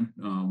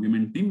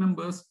women team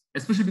members,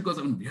 especially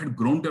because we had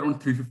grown to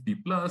around 350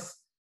 plus,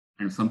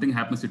 and if something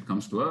happens, it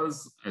comes to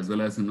us, as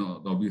well as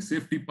the obvious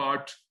safety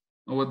part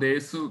over there.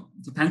 So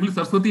thankfully,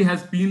 Saraswati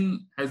has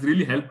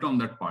really helped on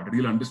that part,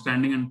 really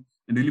understanding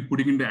and really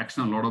putting into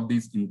action a lot of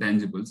these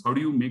intangibles. How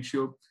do you make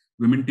sure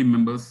women team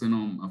members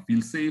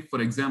feel safe?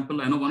 For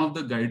example, I know one of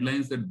the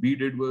guidelines that we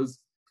did was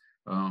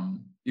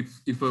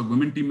if a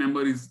women team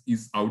member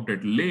is out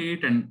at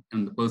late and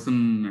the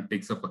person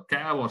takes up a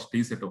cab or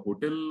stays at a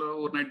hotel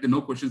overnight, then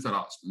no questions are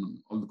asked.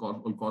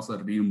 All costs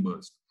are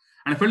reimbursed.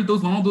 And I felt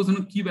those one of those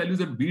key values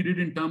that we did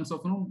in terms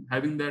of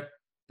having that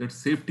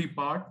safety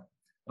part,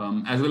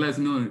 as well as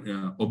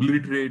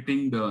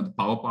obliterating the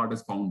power part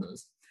as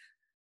founders.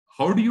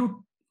 How do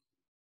you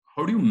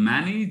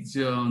manage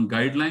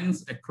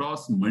guidelines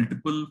across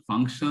multiple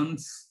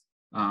functions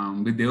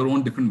with their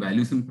own different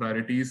values and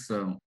priorities,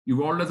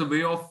 evolved as a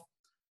way of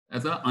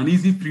as an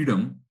uneasy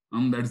freedom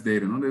that's there.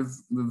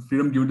 There's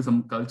freedom given to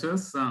some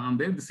cultures, and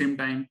there at the same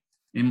time,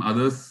 in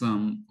others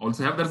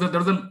also have.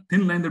 There's a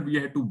thin line that we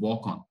had to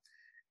walk on.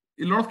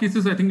 In a lot of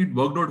cases, I think it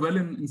worked out well.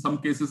 In some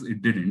cases,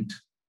 it didn't.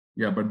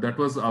 Yeah, but that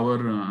was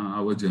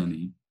our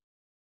journey.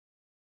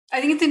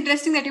 I think it's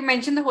interesting that you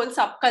mentioned the whole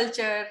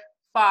subculture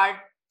part.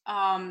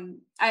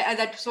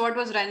 That's what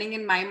was running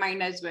in my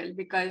mind as well,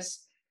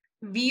 because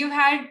we've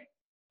had,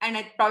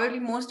 and probably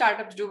most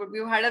startups do, but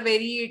we've had a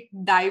very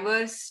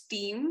diverse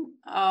team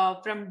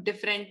from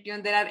different,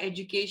 there are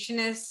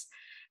educationists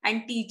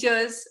and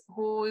teachers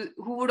who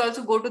would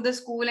also go to the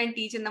school and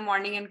teach in the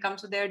morning and come.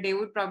 So their day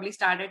would probably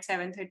start at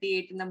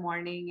 7:38 in the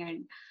morning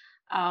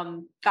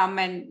and come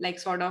and like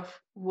sort of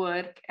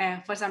work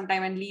for some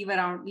time and leave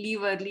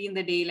early in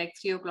the day, like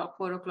 3 o'clock,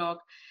 4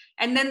 o'clock.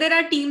 And then there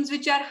are teams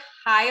which are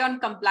high on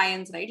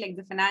compliance, right? Like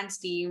the finance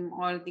team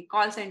or the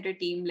call center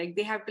team, like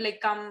they have to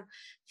like come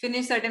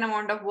finish certain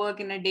amount of work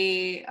in a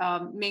day,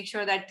 make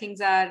sure that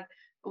things are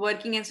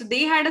working. And so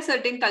they had a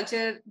certain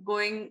culture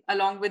going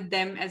along with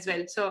them as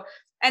well. So,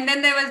 and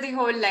then there was the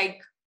whole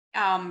like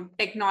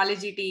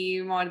technology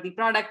team or the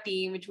product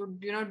team, which would,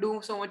 do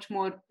so much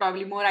more,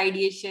 probably more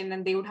ideation,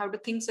 and they would have to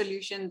think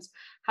solutions,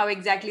 how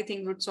exactly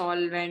things would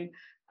solve, and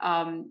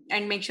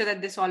make sure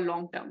that they solve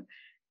long term.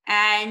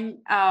 And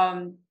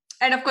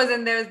of course,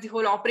 then there's the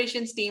whole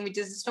operations team, which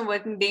is just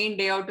working day in,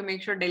 day out to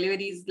make sure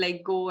deliveries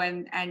like go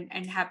and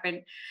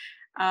happen.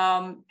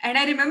 And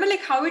I remember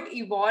like how it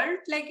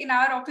evolved, like in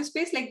our office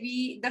space, like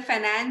the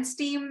finance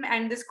team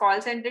and this call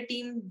center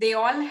team, they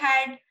all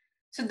had,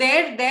 so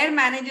their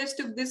managers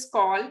took this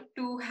call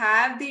to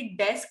have the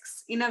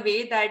desks in a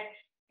way that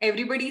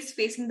everybody's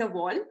facing the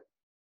wall.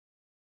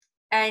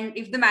 And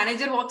if the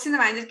manager walks in, the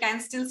manager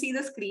can still see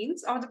the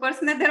screens of the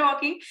person that they're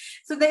walking.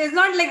 So there is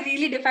not like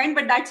really defined,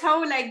 but that's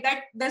how like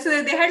that.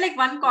 So they had like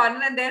one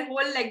corner and their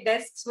whole like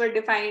desks were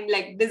defined,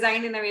 like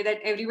designed in a way that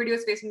everybody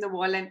was facing the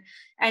wall,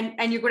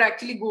 and you could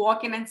actually go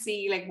walk in and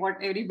see like what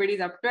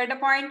everybody's up to at a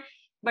point.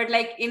 But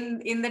like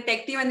in the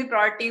tech team and the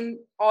product team,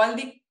 all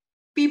the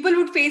people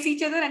would face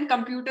each other and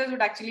computers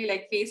would actually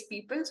like face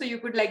people. So you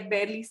could like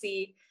barely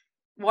see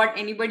what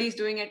anybody is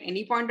doing at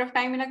any point of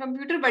time in a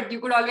computer, but you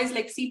could always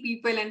like see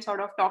people and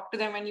sort of talk to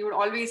them, and you would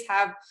always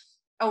have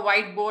a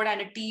whiteboard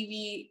and a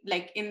TV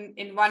like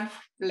in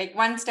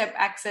one step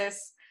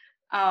access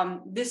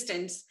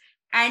distance.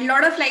 And a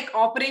lot of like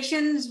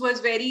operations was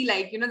very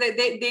like,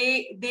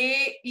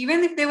 they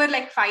even if they were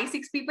like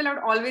 5-6 people, I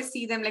would always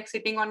see them like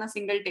sitting on a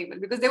single table,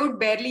 because they would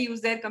barely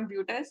use their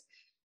computers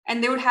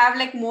and they would have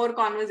like more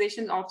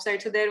conversations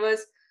offsite. So there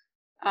was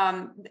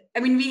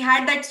we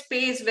had that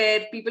space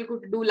where people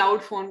could do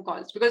loud phone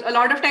calls, because a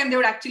lot of time they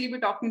would actually be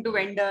talking to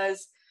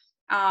vendors,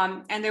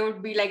 and they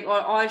would be like,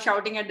 or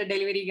shouting at the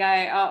delivery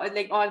guy,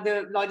 or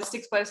the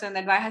logistics person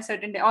that why has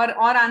certain,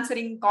 or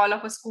answering call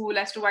of a school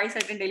as to why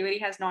certain delivery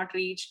has not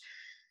reached.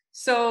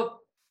 So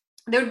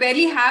they would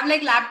barely have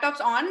like laptops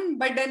on,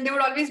 but then they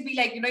would always be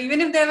like, even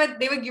if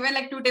they were given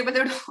like 2 tables,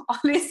 they would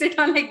always sit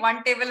on like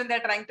one table and they're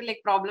trying to like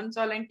problem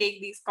solve and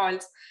take these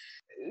calls.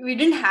 We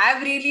didn't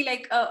have really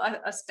like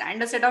a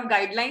standard set of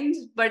guidelines,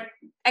 but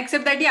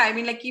except that,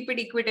 like keep it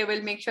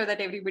equitable, make sure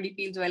that everybody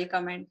feels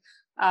welcome, and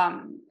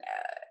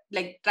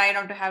like try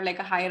not to have like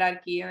a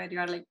hierarchy where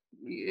you're like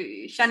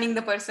shunning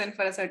the person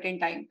for a certain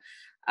time.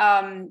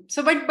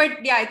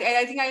 But yeah,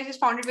 I think I just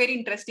found it very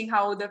interesting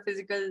how the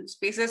physical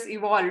spaces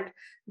evolved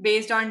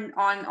based on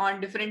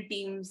different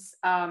teams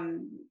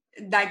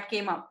that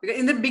came up. Because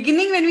in the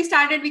beginning, when we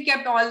started, we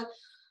kept all,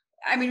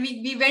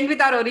 we went with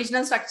our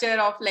original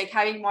structure of like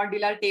having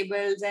modular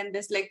tables and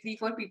just like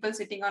 3-4 people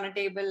sitting on a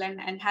table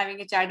and having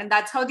a chat. And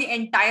that's how the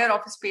entire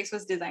office space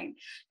was designed.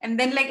 And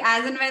then like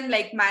as and when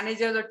like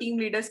managers or team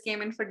leaders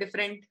came in for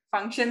different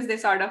functions, they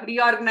sort of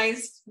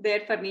reorganized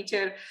their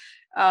furniture.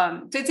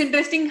 So it's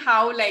interesting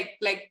how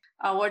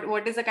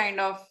what is the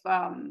kind of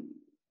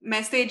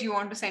message you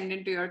want to send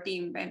into your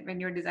team when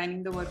you're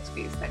designing the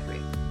workspace that way.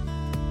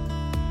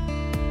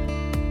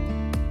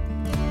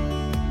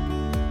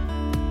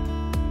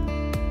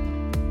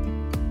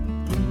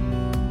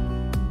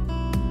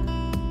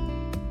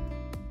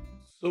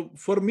 So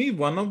for me,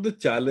 one of the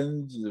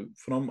challenge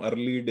from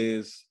early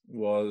days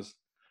was,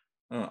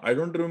 I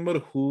don't remember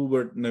who,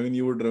 but Naveen,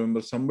 you would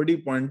remember, somebody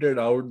pointed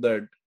out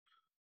that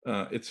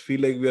it's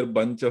feel like we are a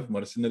bunch of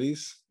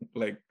mercenaries,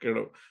 like,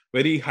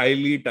 very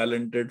highly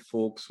talented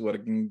folks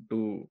working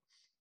to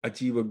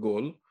achieve a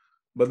goal,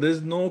 but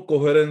there's no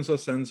coherence or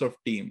sense of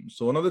team.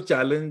 So one of the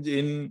challenge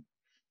in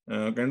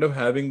kind of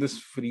having this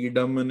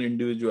freedom and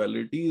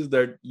individuality is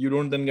that you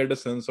don't then get a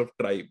sense of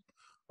tribe,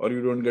 or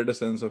you don't get a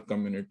sense of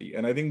community.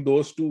 And I think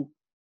those two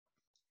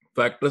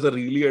factors are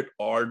really at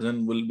odds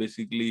and will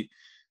basically,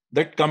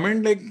 that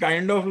comment like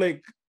kind of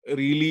like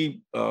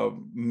really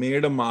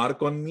made a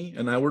mark on me.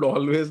 And I would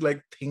always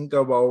like think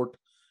about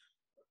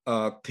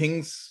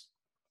things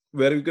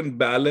where you can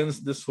balance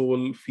this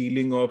whole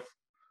feeling of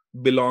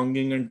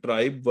belonging and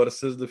tribe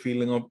versus the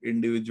feeling of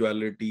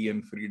individuality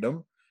and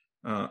freedom.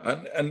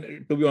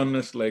 And to be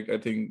honest, like I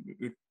think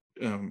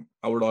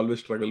I would always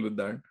struggle with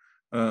that.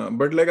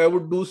 But like I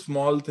would do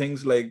small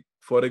things, like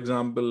for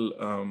example,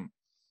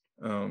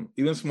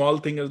 even small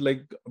thing is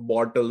like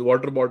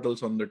water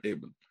bottles on the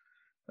table.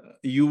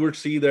 You would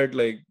see that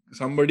like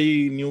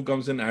somebody new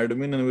comes in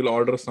admin and will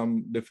order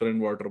some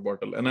different water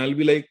bottle, and I'll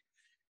be like,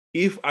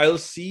 if I'll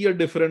see a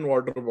different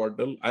water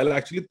bottle, I'll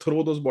actually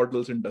throw those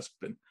bottles in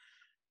dustbin.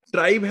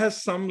 Tribe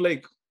has some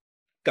like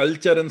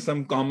culture and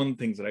some common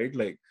things, right?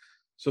 Like,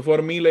 so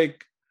for me,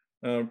 like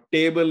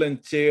table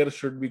and chair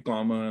should be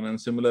common, and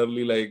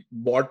similarly, like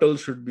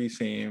bottles should be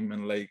same.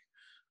 And like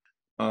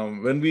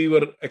when we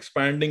were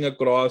expanding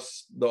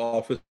across the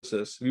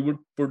offices, we would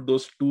put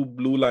those two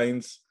blue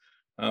lines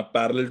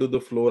parallel to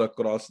the floor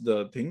across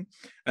the thing,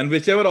 and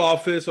whichever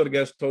office or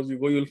guest house you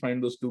go, you'll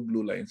find those two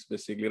blue lines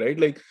basically, right?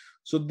 Like,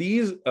 so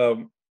these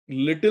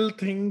little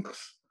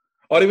things,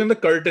 or even the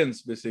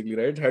curtains basically,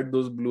 right, had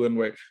those blue and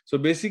white. So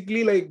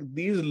basically like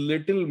these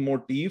little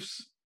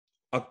motifs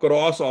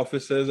across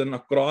offices and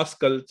across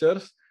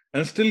cultures,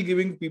 and still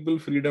giving people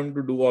freedom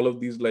to do all of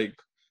these like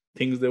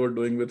things they were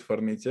doing with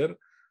furniture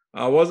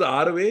was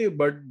our way.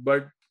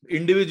 But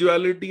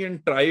individuality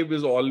and tribe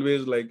is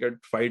always like at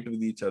fight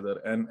with each other,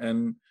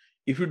 and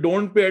if you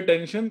don't pay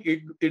attention,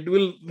 it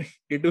will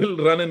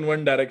run in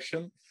one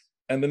direction,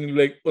 and then you're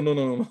like, oh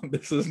no,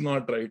 this is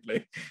not right,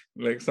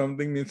 like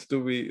something needs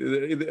to be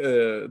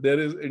there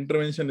is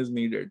intervention is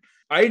needed.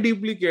 I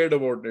deeply cared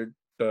about it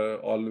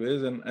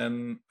always.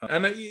 And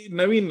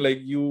Naveen, like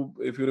you,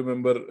 if you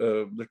remember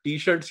the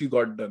t-shirts you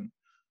got done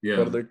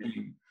for the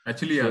team.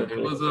 Actually, so, it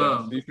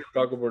was we should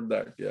talk about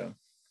that.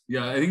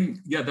 I think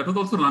that was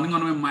also running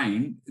on my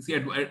mind. See,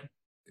 at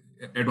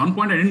one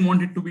point I didn't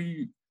want it to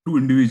be too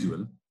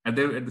individual. At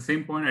the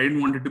same point, I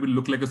didn't want it to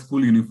look like a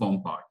school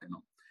uniform part,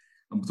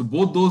 so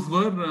both those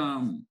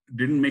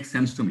didn't make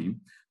sense to me.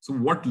 So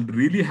what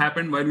really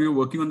happened while we were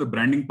working on the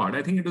branding part,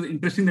 I think it was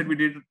interesting that we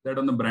did that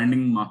on the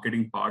branding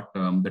marketing part,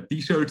 the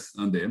t-shirts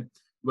on there.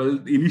 Well,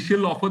 the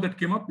initial offer that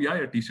came up,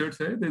 t-shirts,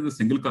 there's a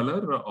single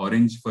color,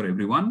 orange for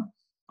everyone,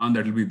 and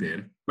that will be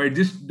there. But it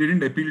just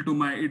didn't appeal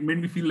to it made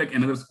me feel like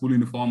another school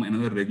uniform,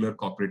 another regular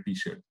corporate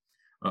t-shirt.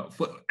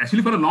 For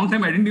a long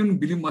time, I didn't even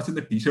believe much in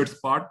the t-shirts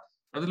part.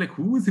 I was like,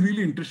 who is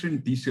really interested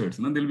in t-shirts?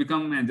 And then they'll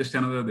become just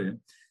another day.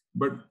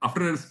 But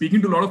after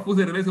speaking to a lot of folks,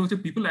 I realized also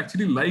people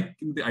actually like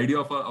the idea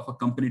of a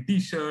company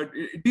t-shirt.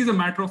 It is a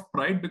matter of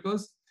pride,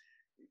 because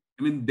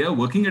they're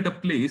working at a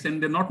place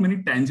and there are not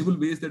many tangible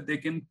ways that they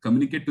can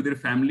communicate to their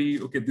family,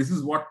 okay, this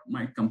is what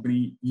my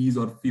company is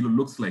or feel or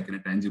looks like in a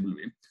tangible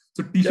way.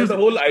 So t-shirts, the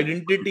whole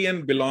identity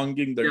and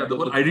belonging. The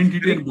whole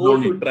identity and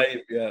belonging. Drive,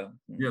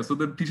 so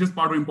the t-shirts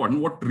part were important.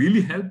 What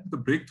really helped the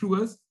breakthrough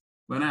was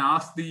when I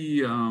asked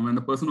when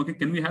the person, okay,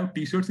 can we have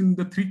t-shirts in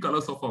the three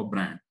colors of our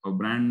brand? Our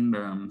brand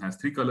has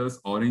three colors,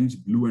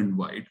 orange, blue, and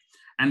white.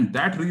 And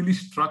that really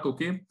struck,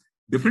 okay,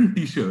 different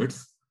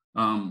t-shirts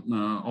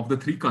of the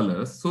three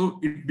colors. So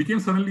it became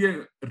suddenly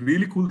a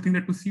really cool thing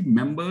that to see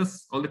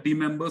members, all the team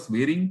members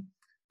wearing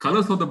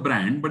colors of the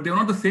brand, but they're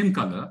not the same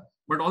color,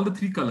 but all the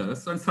three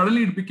colors. And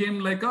suddenly it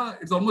became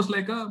it's almost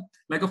like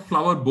a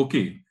flower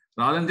bouquet,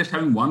 rather than just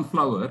having one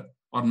flower,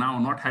 or now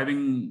not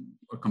having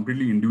a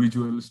completely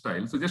individual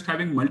style. So just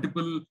having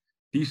multiple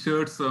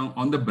t-shirts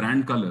on the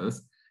brand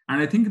colors. And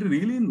I think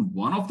really in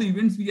one of the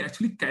events, we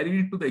actually carried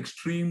it to the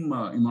extreme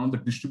amount of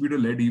the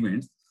distributor-led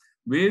events,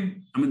 where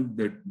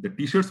the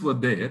t-shirts were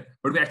there,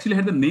 but we actually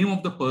had the name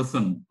of the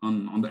person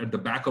at the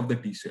back of the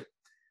t-shirt,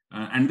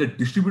 and the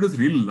distributors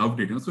really loved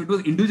it. So it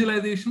was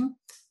individualization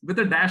with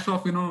a dash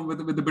of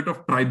with a bit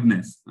of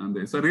tribeness.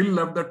 And so I really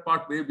loved that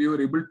part where we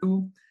were able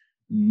to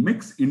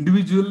mix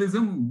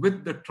individualism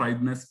with the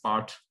tribeness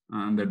part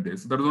that day.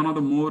 So that was one of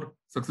the more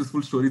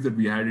successful stories that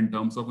we had in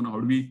terms of how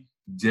do we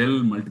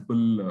gel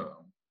multiple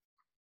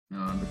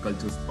the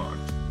cultures part.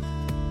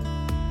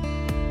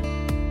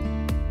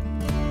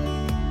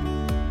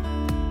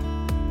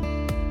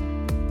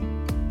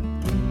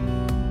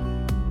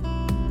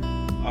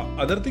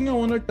 Other thing I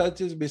want to touch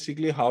is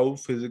basically how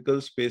physical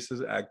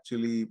spaces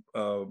actually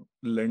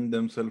lend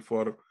themselves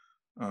for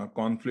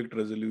conflict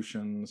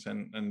resolutions,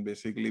 and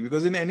basically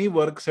because in any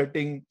work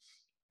setting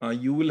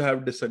you will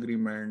have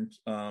disagreements.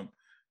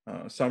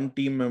 Some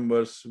team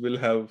members will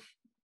have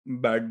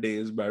bad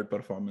days, bad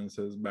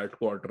performances, bad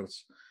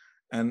quarters,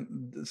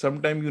 and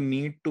sometimes you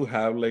need to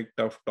have like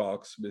tough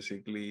talks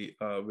basically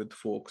with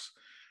folks.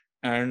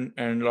 And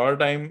a lot of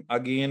time,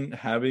 again,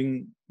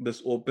 having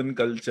this open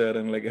culture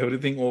and like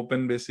everything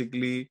open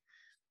basically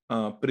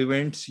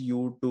prevents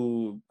you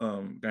to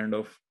kind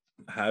of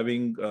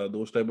having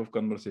those type of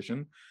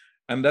conversation.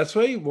 And that's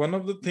why one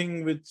of the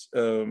thing which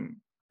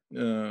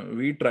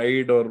we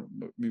tried, or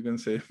you can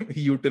say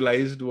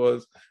utilized,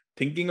 was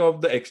thinking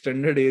of the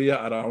extended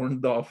area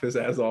around the office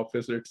as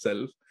office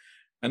itself,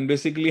 and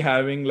basically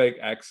having like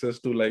access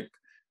to like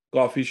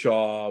coffee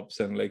shops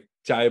and like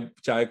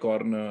chai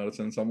corners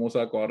and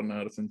samosa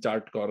corners and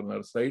chaat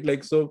corners, right?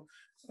 Like, so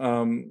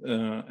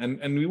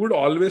and we would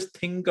always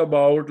think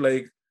about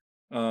like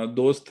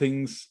those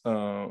things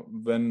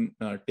when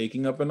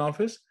taking up an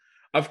office.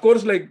 Of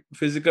course, like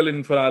physical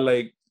infra,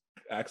 like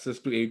access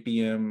to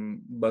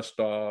ATM, bus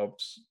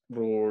stops,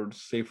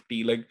 roads,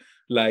 safety, like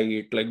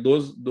light, like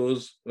those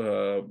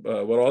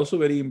were also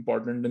very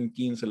important and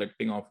key in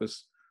selecting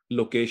office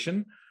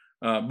location.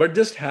 But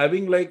just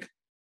having like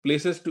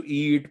places to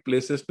eat,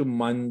 places to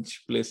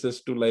munch,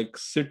 places to like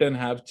sit and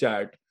have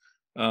chat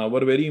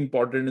were very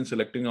important in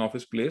selecting an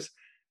office place.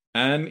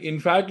 And in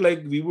fact,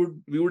 like we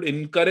would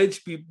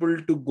encourage people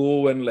to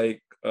go and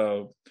like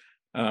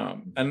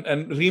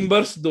and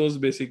reimburse those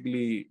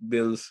basically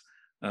bills,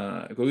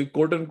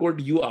 quote unquote,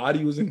 you are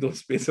using those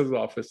spaces as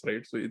office,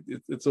 right? So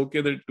it's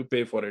okay to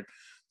pay for it.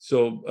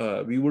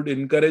 So we would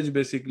encourage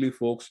basically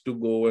folks to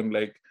go and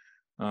like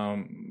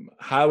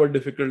have a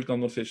difficult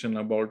conversation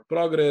about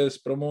progress,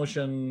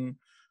 promotion,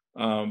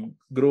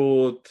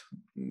 growth,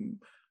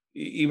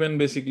 even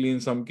basically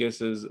in some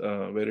cases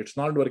where it's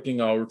not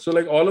working out. So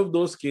like all of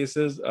those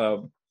cases,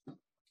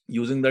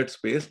 using that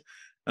space,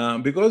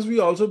 because we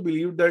also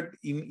believe that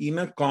in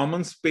a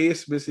common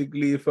space,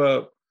 basically if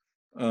a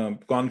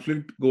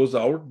conflict goes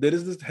out, there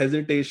is this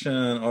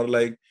hesitation, or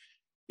like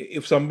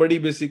if somebody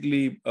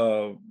basically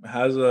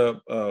has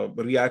a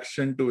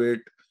reaction to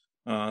it,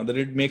 that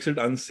it makes it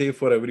unsafe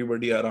for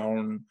everybody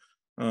around.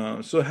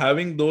 So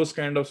having those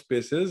kind of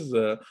spaces,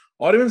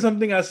 or even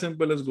something as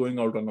simple as going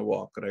out on a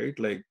walk, right?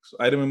 Like, so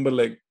I remember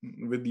like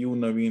with you,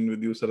 Naveen,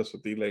 with you,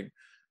 Saraswati, like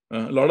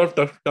a lot of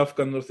tough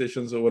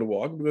conversations over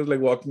walk, because like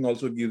walking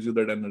also gives you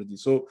that energy.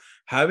 So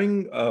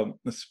having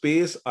a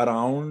space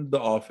around the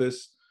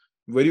office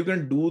where you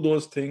can do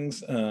those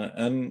things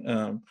and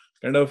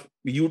kind of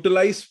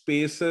utilize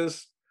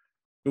spaces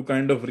to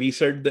kind of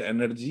reset the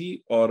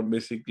energy, or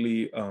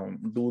basically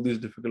do this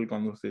difficult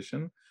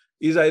conversation,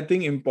 is I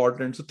think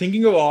important. So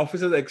thinking of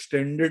office as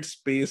extended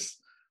space,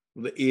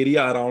 the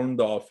area around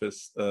the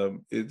office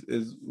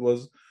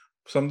was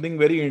something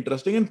very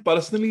interesting, and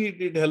personally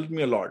it helped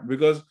me a lot,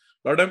 because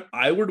a lot of time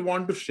I would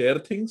want to share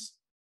things,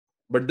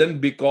 but then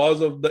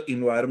because of the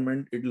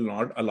environment it will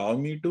not allow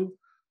me to.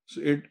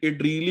 So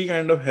it really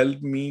kind of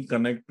helped me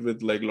connect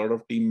with like a lot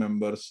of team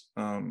members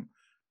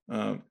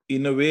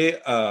in a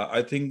way,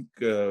 I think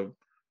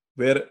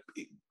where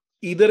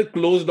either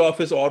closed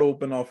office or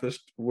open office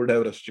would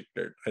have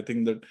restricted. I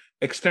think that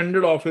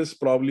extended office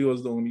probably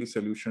was the only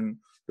solution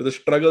to the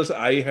struggles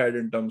I had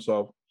in terms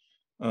of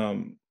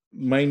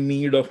my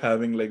need of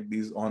having like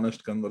these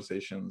honest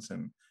conversations,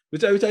 and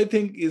which I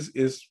think is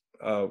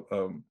a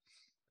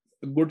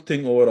good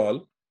thing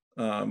overall.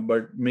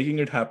 But making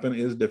it happen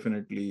is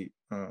definitely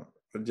a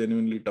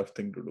genuinely tough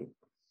thing to do.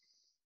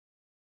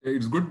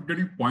 It's good that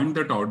you point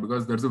that out,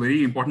 because that's a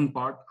very important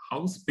part,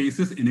 how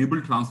spaces enable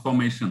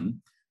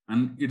transformation.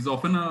 And it's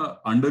often a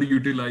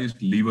underutilized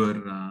lever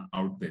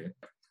out there.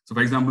 So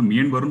for example, me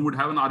and Varun would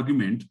have an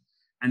argument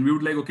and we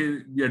would like, okay,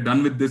 we are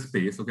done with this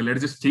space. Okay,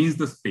 let's just change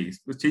the space.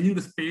 Because changing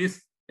the space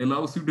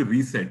allows you to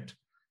reset,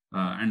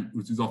 and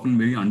which is often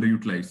very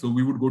underutilized. So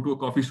we would go to a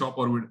coffee shop,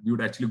 or we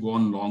would actually go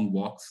on long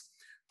walks.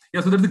 Yeah,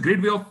 so that's a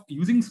great way of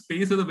using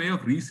space as a way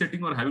of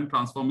resetting or having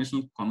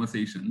transformational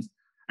conversations.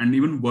 And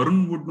even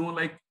Varun would know,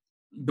 like,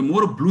 the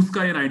more blue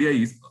sky an idea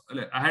is,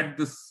 I had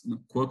this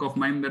quirk of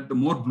mine that the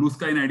more blue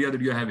sky an idea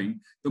that you're having,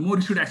 the more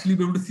you should actually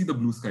be able to see the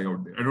blue sky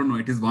out there. I don't know.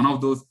 It is one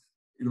of those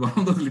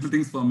little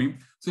things for me.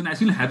 So in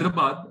actually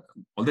Hyderabad,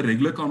 all the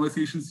regular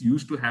conversations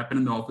used to happen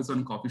in the office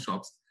and coffee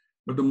shops.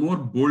 But the more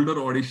bolder,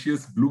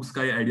 audacious blue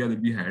sky idea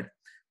that we had,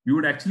 we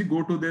would actually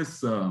go to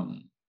this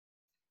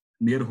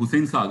near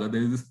Hussain Sagar.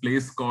 There is this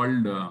place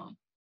called,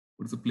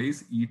 what's the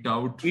place? Eat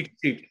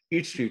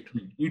Street.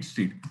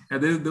 Yeah,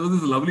 there was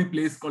this lovely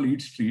place called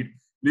Eat Street,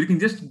 where you can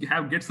just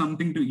get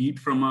something to eat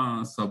from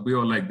a Subway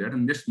or like that,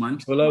 and just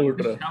munch.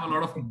 Just have a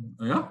lot of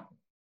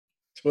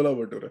Chola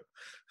Bhature.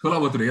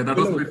 Yeah, that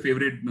was my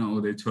favorite.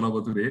 The Chola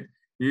Bhature.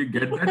 You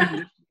get that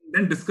and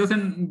then discuss,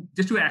 and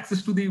just to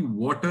access to the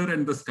water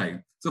and the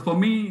sky. So for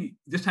me,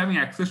 just having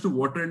access to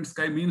water and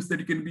sky means that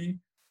you can be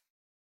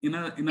in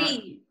a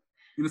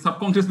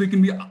subconscious way,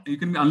 you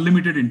can be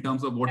unlimited in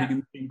terms of what you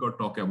can think or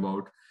talk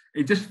about.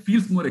 It just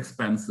feels more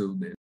expansive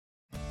there.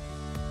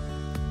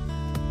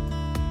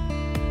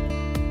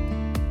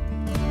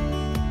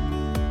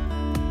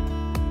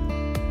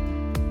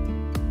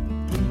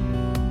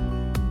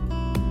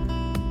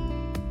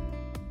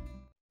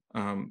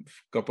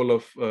 Couple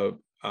of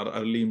our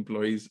early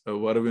employees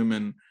were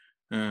women,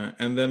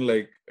 and then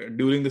like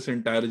during this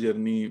entire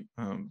journey,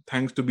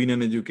 thanks to being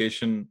in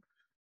education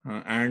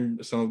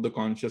and some of the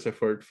conscious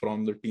effort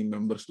from the team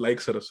members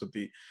like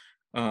Saraswati,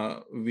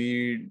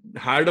 we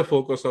had a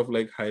focus of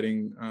like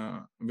hiring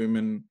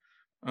women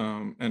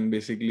and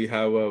basically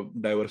have a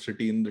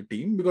diversity in the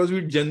team, because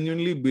we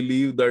genuinely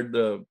believe that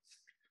the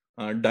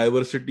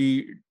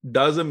diversity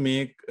does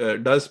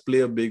play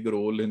a big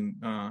role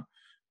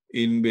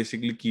in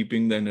basically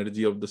keeping the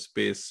energy of the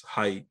space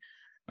high.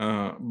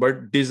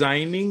 But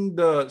designing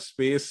the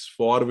space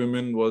for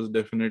women was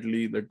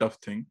definitely the tough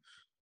thing.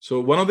 So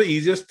one of the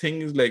easiest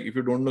thing is like, if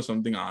you don't know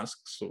something, ask.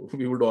 So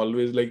we would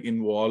always like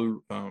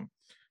involve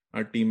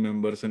our team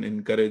members and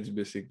encourage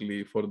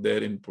basically for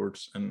their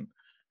inputs. And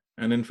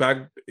in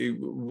fact,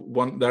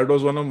 that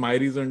was one of my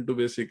reason to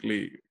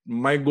basically,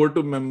 my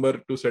go-to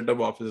member to set up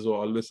offices was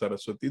always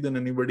Saraswati than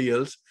anybody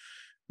else.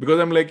 Because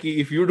I'm like,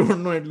 if you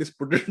don't know, at least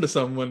put it to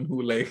someone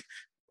who like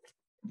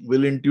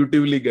will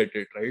intuitively get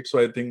it, right? So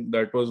I think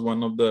that was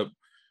one of the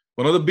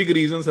big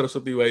reasons,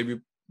 Saraswati,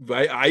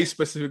 why I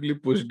specifically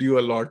pushed you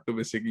a lot to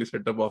basically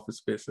set up office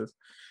spaces.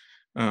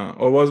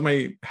 Or was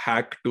my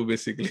hack to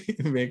basically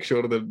make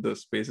sure that the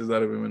spaces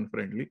are women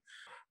friendly.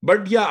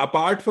 But yeah,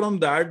 apart from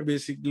that,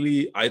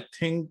 basically, I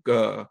think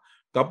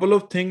couple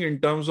of things in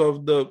terms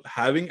of the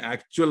having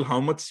actual how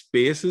much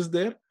space is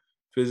there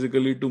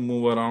physically to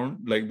move around,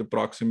 like the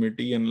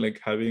proximity and like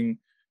having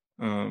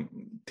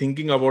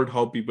thinking about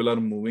how people are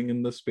moving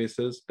in the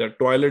spaces. The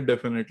toilet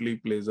definitely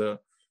plays a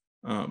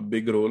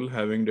big role,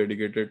 having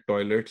dedicated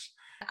toilets.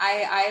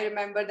 I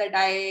remember that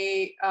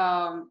I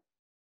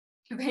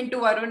went to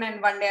Varun,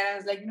 and one day I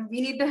was like, no,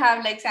 we need to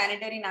have like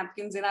sanitary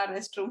napkins in our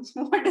restrooms.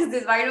 What is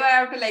this? Why do I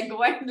have to like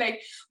go and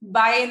like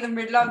buy in the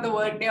middle of the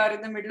workday or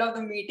in the middle of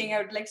the meeting?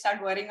 I would like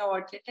start worrying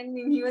about it. And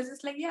he was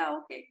just like, yeah,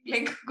 okay,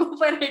 like go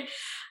for it.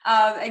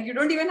 Like you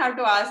don't even have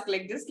to ask,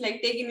 like just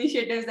like take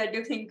initiatives that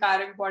you think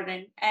are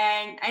important.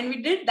 And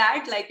we did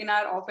that like in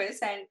our office.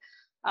 And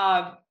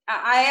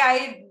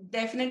I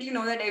definitely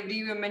know that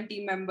every women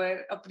team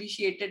member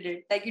appreciated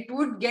it. Like it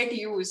would get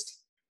used.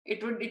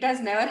 It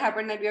has never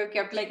happened that we have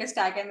kept like a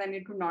stack and then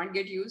it would not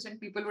get used, and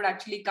people would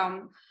actually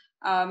come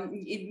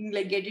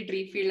like get it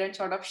refilled and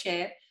sort of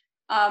share.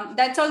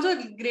 That's also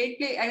a great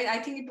play. I mean, I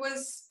think it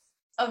was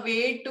a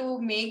way to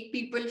make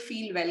people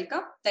feel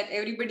welcome, that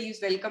everybody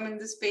is welcome in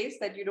this space,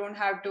 that you don't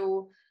have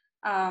to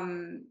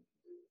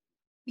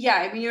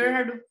you don't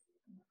have to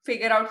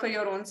figure out for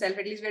your own self.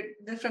 At least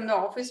from the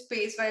office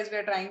space wise,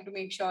 we're trying to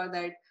make sure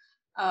that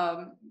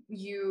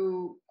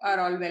you are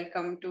all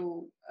welcome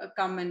to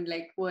come and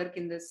like work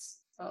in this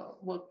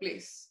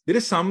workplace. There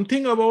is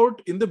something about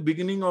in the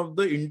beginning of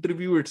the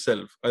interview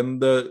itself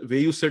and the way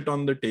you sit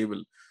on the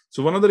table.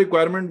 So one of the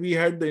requirement we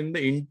had in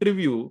the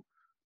interview,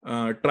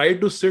 try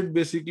to sit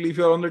basically, if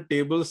you're on the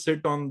table,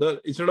 sit on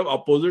the, instead of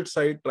opposite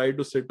side, try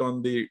to sit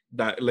on the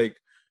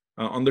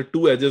on the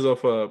two edges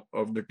of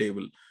the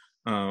table,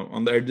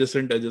 on the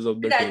adjacent edges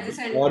of the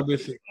table, or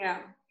basically,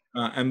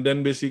 and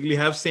then basically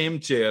have same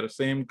chair,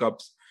 same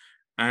cups,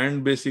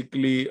 and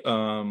basically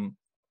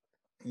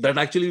that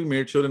actually we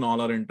made sure in all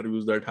our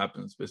interviews that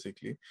happens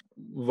basically.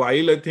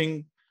 While I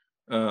think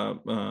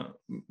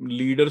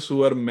leaders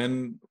who are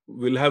men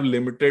will have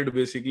limited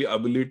basically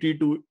ability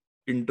to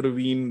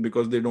intervene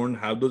because they don't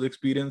have those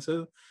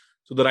experiences.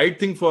 So the right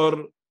thing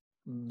for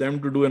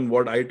them to do, and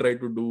what I try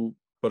to do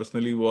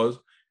personally, was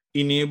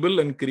enable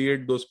and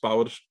create those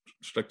power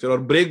structure, or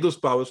break those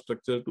power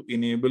structure to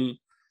enable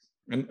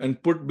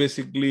and put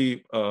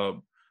basically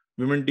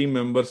women team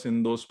members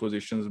in those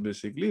positions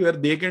basically where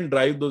they can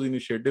drive those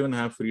initiatives and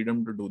have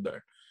freedom to do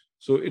that.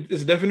 So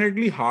it's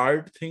definitely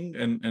hard thing,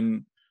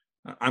 and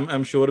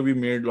I'm sure we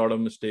made a lot of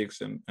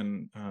mistakes,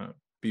 and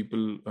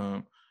people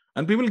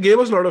gave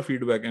us a lot of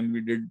feedback, and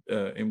we did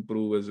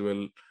improve as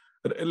well.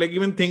 Like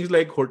even things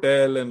like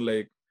hotel and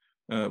like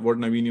what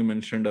Naveen you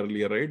mentioned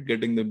earlier, right?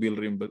 Getting the bill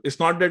reimbursed. It's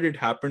not that it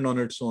happened on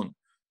its own.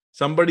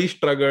 Somebody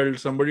struggled,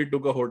 somebody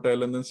took a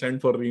hotel and then sent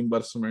for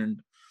reimbursement.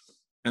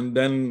 And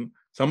then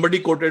somebody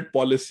quoted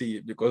policy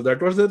because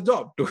that was their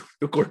job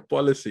to quote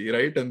policy,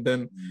 right? And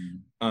then,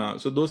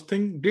 so those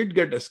things did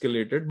get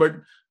escalated,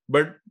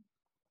 but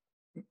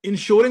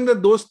ensuring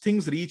that those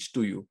things reach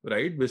to you,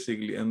 right?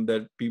 Basically, and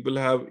that people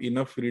have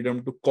enough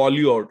freedom to call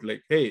you out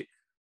like, hey,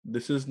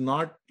 this is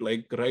not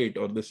like right,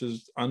 or this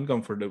is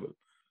uncomfortable.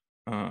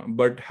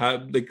 But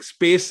have like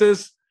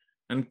spaces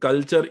and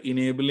culture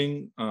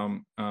enabling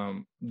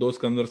those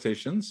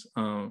conversations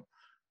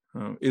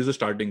is a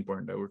starting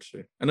point, I would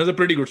say, and is a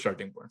pretty good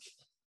starting point.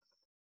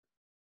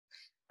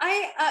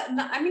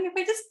 I mean, if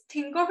I just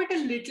think of it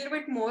a little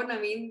bit more,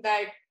 Naveen,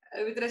 that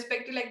with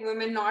respect to like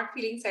women not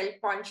feeling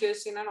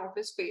self-conscious in an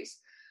office space,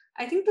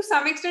 I think to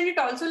some extent it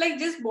also like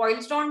just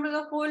boils down to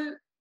the whole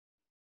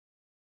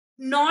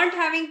not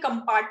having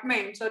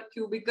compartments or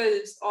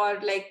cubicles or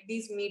like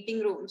these meeting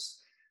rooms.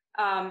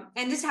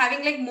 And just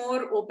having like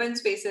more open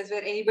spaces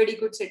where anybody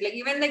could sit, like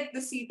even like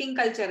the seating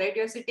culture, right?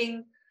 You're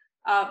sitting,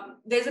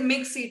 there's a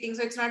mixed seating,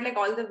 so it's not like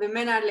all the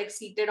women are like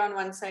seated on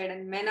one side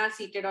and men are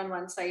seated on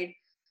one side,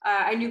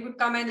 and you could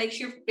come and like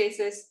shift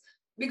places,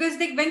 because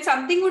like when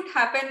something would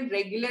happen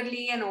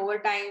regularly and over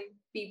time,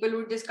 people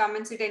would just come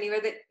and sit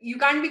anywhere that you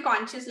can't be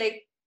conscious,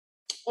 like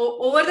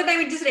over the time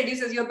it just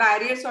reduces your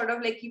barriers, sort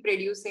of like keep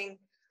reducing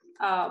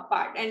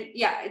part. And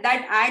yeah,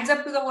 that adds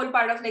up to the whole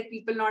part of like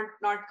people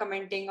not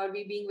commenting, or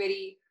we being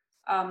very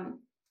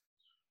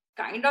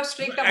kind of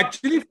strict about.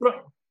 Actually,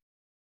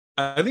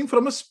 I think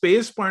from a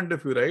space point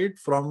of view, right,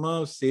 from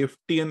a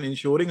safety and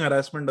ensuring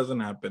harassment doesn't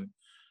happen,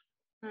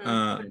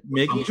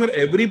 making sure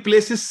every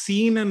place is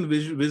seen and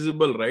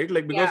visible, right?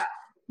 Like, because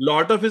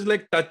lot of is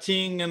like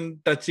touching,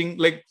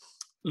 like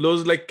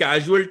those like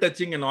casual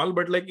touching and all,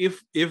 but like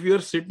if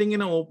you're sitting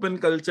in an open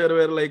culture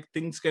where like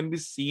things can be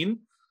seen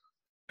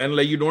and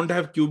like you don't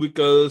have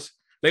cubicles,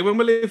 like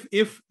remember,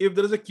 if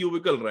there is a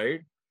cubicle,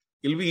 right,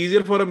 it'll be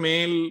easier for a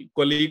male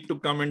colleague to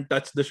come and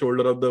touch the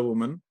shoulder of the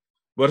woman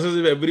versus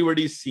if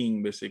everybody is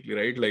seeing, basically,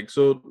 right? Like,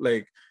 so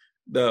like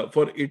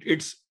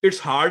it's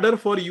harder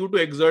for you to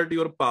exert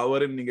your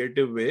power in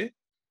negative way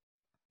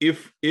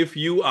if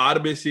you are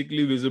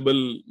basically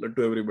visible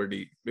to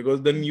everybody,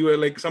 because then you are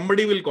like,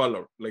 somebody will call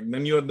out, like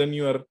then you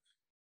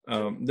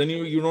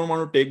don't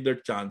want to take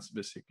that chance,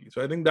 basically.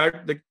 So I think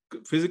that the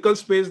physical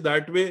space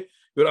that way,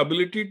 your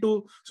ability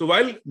to, so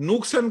while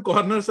nooks and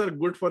corners are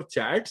good for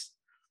chats,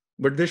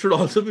 but they should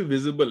also be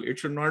visible. It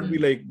should not be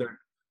like that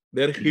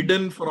they're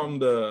hidden from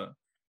the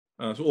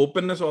so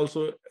openness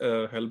also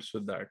helps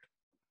with that.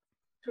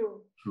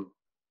 True.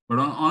 But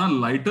on a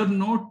lighter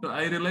note,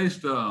 I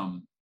realized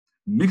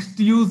mixed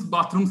use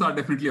bathrooms are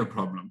definitely a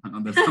problem.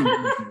 That's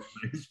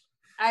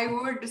I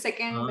would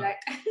second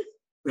that.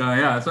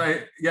 So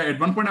at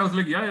one point I was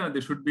like,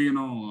 there should be,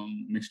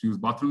 mixed use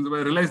bathrooms. But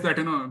I realized that,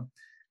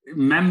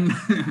 men,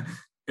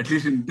 at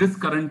least in this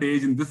current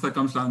age, in these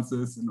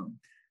circumstances,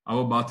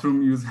 our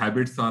bathroom use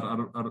habits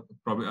are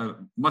probably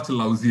much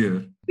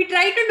lousier. We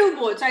try to do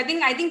both. So I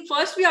think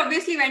first we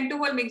obviously went to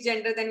whole mixed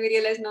gender, then we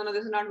realized no,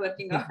 this is not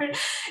working out.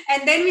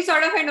 And then we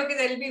sort of find, okay,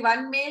 there will be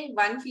one male,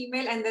 one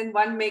female, and then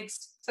one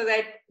mixed, so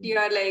that you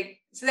are like,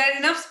 so there are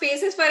enough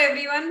spaces for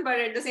everyone, but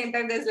at the same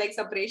time there's like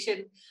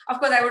separation. Of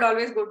course, I would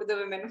always go to the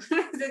women.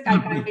 I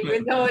can't deal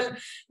with the whole,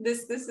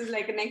 this is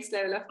like a next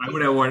level of I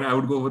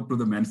would go over to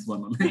the men's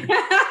one only.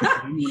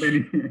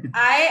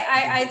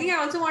 I think I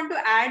also want to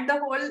add the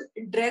whole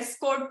dress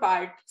code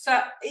part.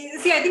 So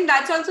see, I think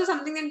that's also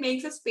something that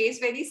makes a space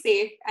very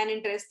safe and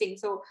interesting.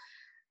 So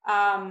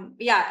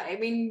I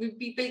mean,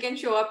 people can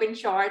show up in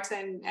shorts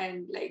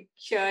and like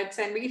shirts,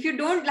 and if you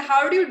don't,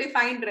 how do you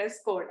define dress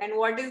code, and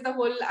what is the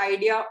whole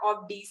idea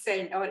of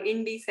decent or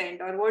indecent,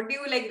 or what do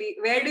you like,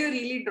 where do you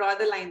really draw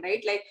the line,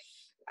 right? Like,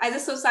 as a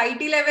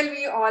society level,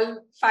 we all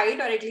fight,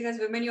 or at least as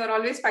women, you're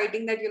always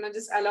fighting that,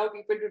 just allow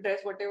people to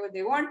dress whatever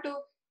they want to.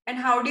 And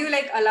how do you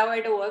like allow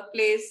at a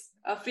workplace,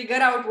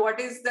 figure out what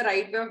is the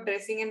right way of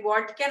dressing and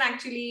what can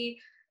actually,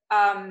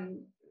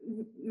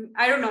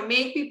 I don't know,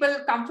 make people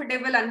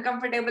comfortable,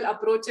 uncomfortable,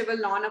 approachable,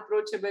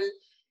 non-approachable.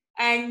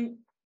 And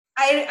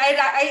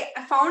I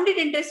found it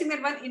interesting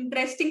that one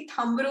interesting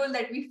thumb rule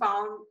that we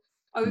found,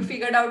 or we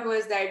figured out,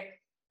 was that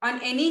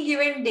on any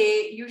given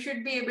day, you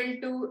should be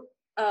able to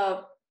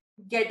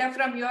get up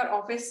from your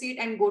office seat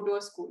and go to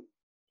a school.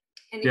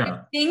 And if you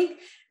think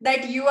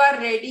that you are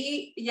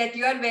ready, yet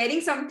you are wearing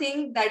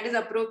something that is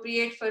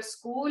appropriate for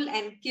school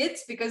and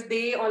kids, because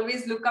they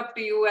always look up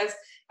to you as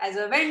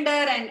a vendor,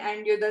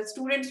 and the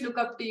students look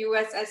up to you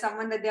as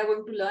someone that they are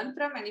going to learn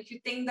from. And if you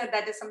think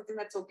that is something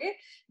that's okay,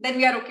 then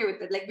we are okay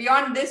with it. Like,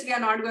 beyond this, we are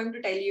not going to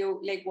tell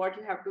you like what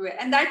you have to wear.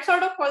 And that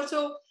sort of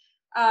also,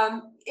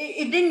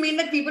 it didn't mean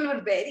that people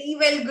were very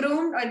well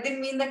groomed, or it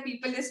didn't mean that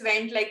people just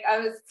went like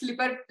a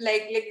slipper,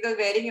 like they're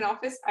wearing in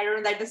office. I don't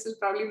know, that is still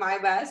probably my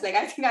bias. Like,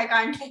 I think I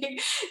can't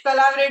like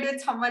collaborate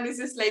with someone who's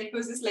just like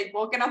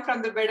woken up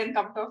from the bed and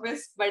come to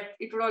office. But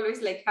it would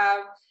always like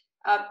have,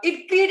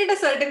 it created a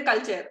certain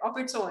culture of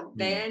its own.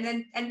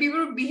 And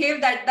people would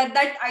behave that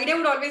idea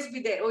would always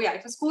be there. Oh yeah,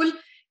 if a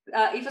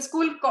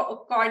school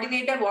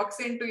coordinator walks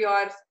into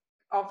your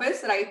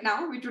office right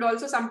now, which would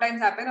also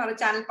sometimes happen, or a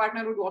channel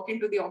partner would walk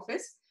into the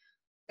office,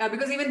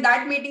 because even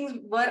that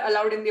meetings were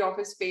allowed in the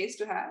office space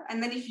to have.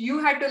 And then if you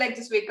had to like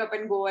just wake up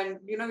and go,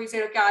 and we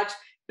said, okay,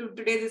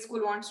 today the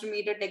school wants to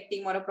meet a tech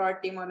team or a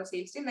product team or a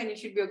sales team, then you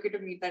should be okay to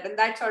meet that. And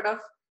that sort of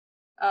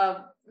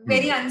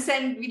very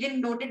unsent, we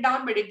didn't note it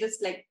down, but it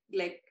just like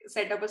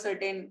set up a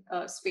certain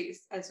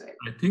space as well.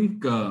 I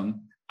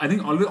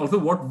think also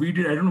what we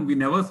did, I don't know, we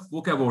never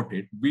spoke about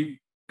it.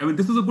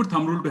 This is a good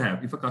thumb rule to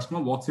have. If a customer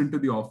walks into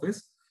the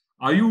office,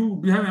 do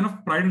you have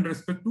enough pride and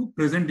respect to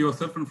present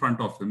yourself in front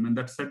of him? And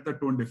that set the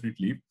tone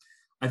definitely.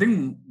 I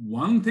think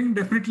one thing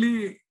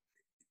definitely,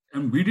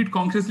 and we did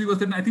consciously, was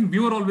that I think we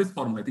were always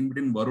formal. I think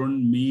between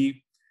Varun,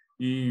 me,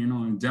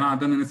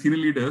 Janardhan, and the senior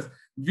leaders,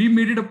 we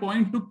made it a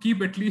point to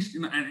keep at least,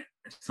 and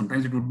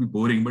sometimes it would be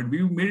boring, but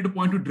we made it a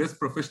point to dress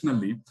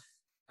professionally.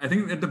 I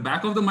think at the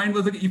back of the mind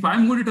was like, if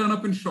I'm going to turn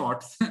up in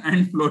shorts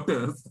and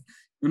floaters,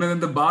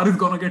 then the bar is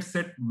going to get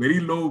set very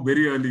low,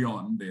 very early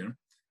on there.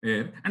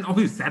 And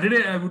obviously,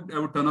 Saturday, I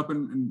would turn up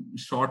in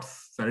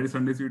shorts. Saturday,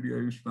 Sundays, I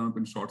used to turn up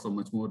in shorts or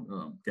much more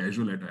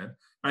casual attire.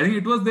 I think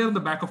it was there in the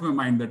back of my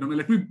mind that,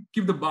 let me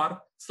keep the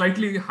bar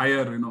slightly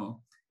higher, in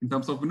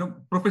terms of,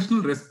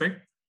 professional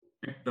respect,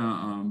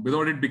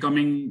 without it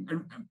becoming,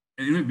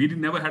 we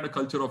never had a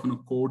culture of,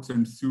 coats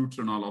and suits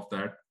and all of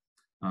that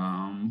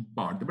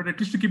part. But at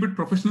least to keep it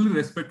professionally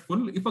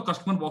respectful, if a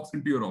customer walks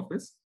into your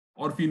office,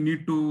 or if you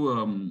need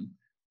to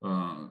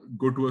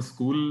go to a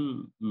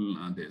school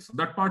there. So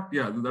that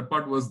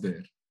part was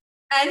there.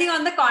 I think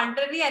on the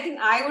contrary, I think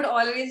I would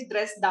always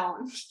dress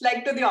down,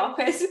 like to the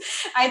office.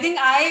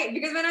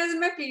 Because when I was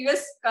in my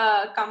previous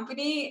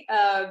company,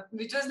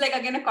 which was like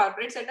again a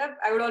corporate setup,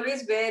 I would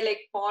always wear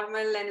like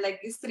formal and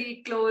like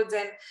street clothes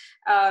and,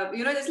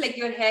 just like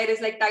your hair is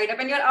like tied up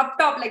and you're up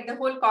top, like the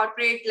whole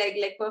corporate,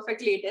 like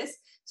perfectly it is.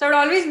 So I would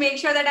always make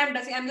sure that I'm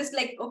dressing. I'm just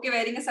like, okay,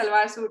 wearing a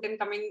salwar suit and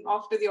coming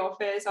off to the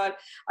office, or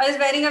just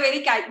wearing a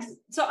very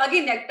so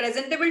again, like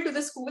presentable to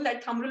the school.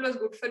 That thumb rule was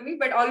good for me,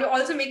 but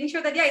also making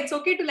sure that it's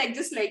okay to like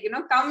just like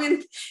come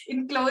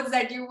in clothes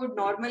that you would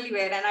normally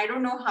wear. And I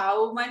don't know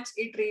how much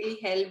it really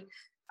helped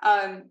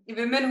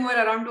women who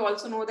are around to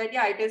also know that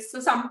it is. So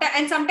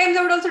sometimes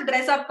I would also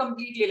dress up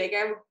completely. Like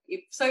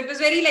so it was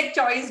very like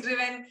choice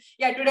driven.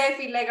 Yeah, today I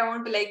feel like I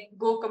want to like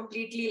go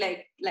completely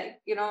like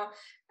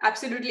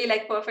absolutely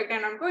like perfect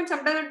and unco. And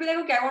sometimes I'd be like,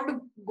 okay, I want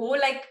to go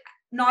like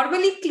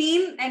normally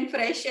clean and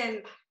fresh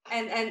and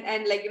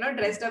like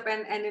dressed up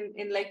and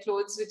in like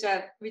clothes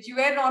which you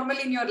wear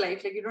normally in your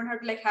life. Like you don't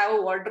have to like have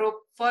a wardrobe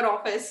for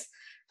office,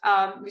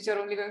 which you're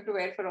only going to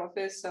wear for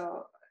office.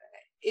 So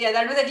yeah,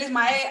 that was at least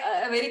my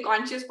very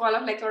conscious call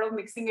of like sort of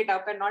mixing it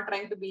up and not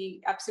trying to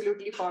be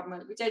absolutely formal,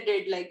 which I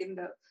did like in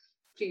the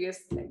previous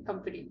like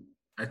company.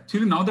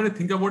 Actually, now that I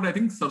think about it, I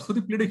think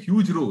Saraswati played a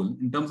huge role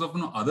in terms of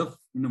other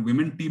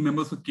women team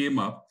members who came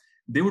up.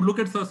 They would look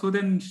at Saraswati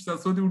and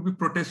Saraswati would be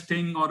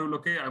protesting or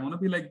okay, I want to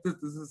be like this.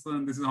 This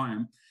is how I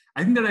am.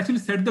 I think that actually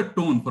set the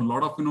tone for a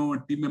lot of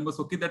team members.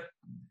 Okay, that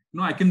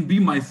I can be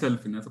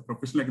myself. As a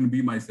professional, I can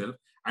be myself.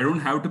 I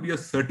don't have to be a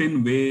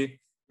certain way,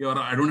 or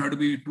I don't have to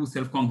be too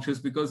self-conscious,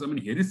 because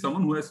here is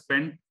someone who has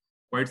spent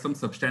quite some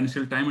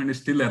substantial time and is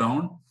still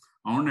around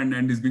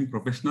and is being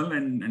professional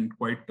and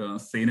quite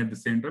sane at the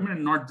same time,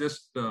 and not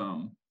just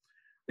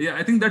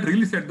I think that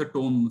really set the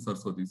tone,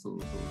 Saraswati. So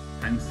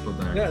thanks for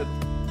that. Yeah.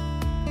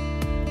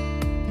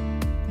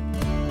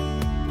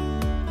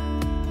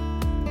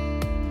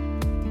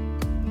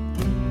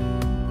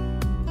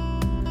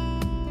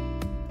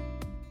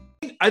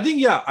 I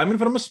think,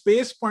 from a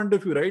space point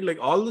of view, right? Like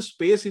all the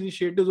space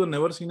initiatives were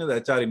never seen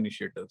as HR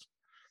initiatives.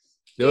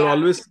 They were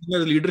always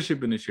seen as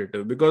leadership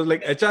initiatives, because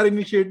like HR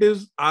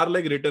initiatives are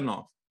like written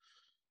off.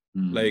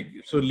 Like,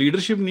 so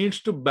leadership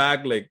needs to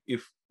back, like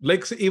if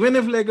like, even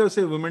if like I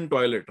say women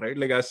toilet, right?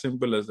 Like as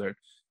simple as that.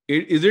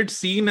 Is it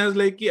seen as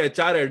like the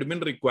HR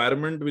admin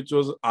requirement, which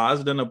was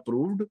asked and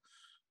approved?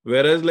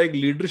 Whereas like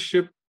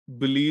leadership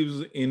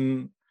believes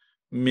in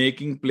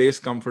making place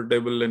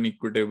comfortable and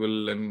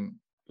equitable and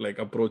like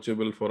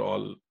approachable for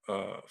all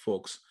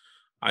folks.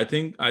 I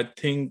think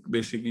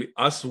basically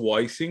us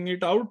voicing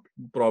it out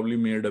probably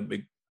made a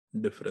big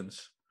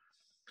difference.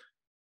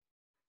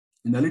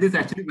 In the early days,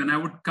 actually, when I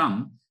would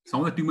come,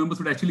 some of the team members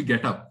would actually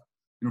get up,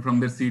 from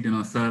their seat,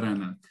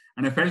 sir,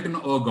 and I felt,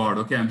 oh God,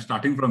 okay, I'm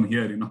starting from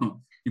here,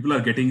 people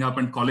are getting up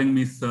and calling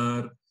me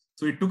sir.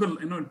 So it took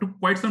it took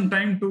quite some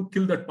time to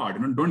kill that part.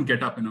 Don't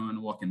get up, and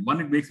walk in.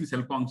 One, it makes me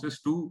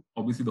self-conscious. Two,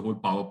 obviously the whole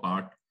power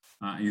part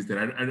is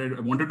there. I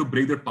wanted to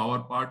break that power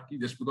part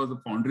just because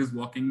the founder is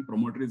walking,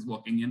 promoter is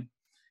walking in.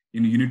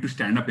 You need to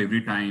stand up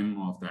every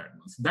time of that.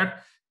 So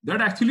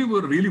that actually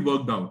really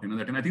worked out.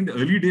 That, and I think the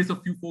early days a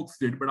few folks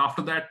did, but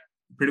after that,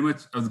 pretty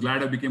much I was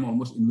glad I became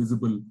almost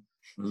invisible.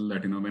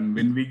 That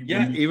when we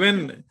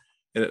even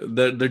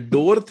the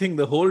door thing,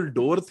 the whole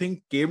door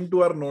thing came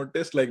to our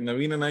notice. Like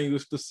Naveen and I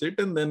used to sit,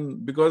 and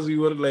then because we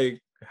were like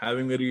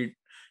having very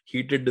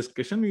heated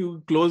discussion,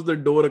 you closed the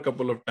door a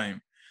couple of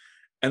times.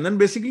 And then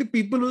basically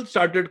people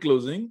started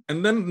closing,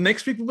 and then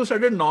next week people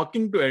started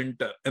knocking to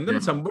enter, and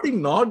then somebody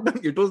knocked,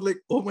 and it was like,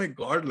 oh my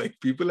God, like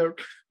people have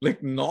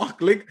like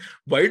knock, like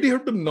why do you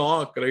have to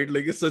knock, right?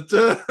 Like it's such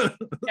a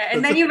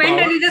and then you went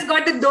and you just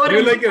got the door.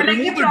 You're like,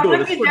 remove the door.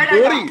 It's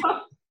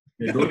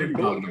for Dory.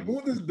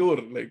 Remove this door.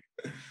 Like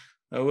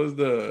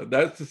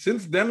that's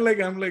since then, like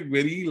I'm like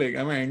very like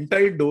I'm an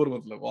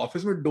anti-door.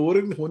 Office mein door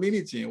honi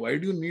nahi chahiye. Why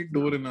do you need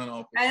door in an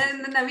office?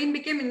 And then Naveen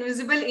became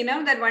invisible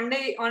enough that one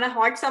day on a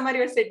hot summer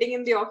you're sitting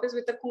in the office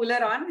with a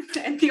cooler on,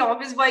 and the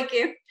office boy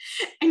came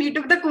and he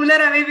took the cooler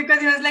away because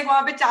he was like,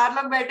 "Wahan pe 4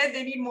 log baithe,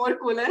 they need more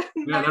cooler."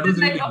 Yeah, that was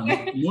really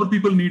okay. More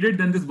people needed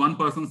than this one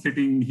person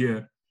sitting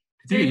here.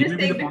 See, he may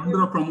be the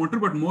founder or promoter,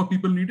 but more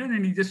people needed,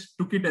 and he just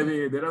took it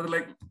away. They are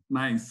like,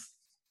 nice.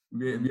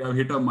 We have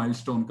hit a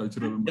milestone,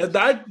 cultural milestone.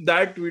 Yeah,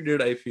 that we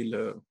did. I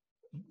feel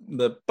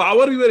the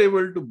power we were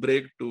able to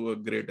break to a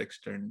great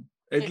extent,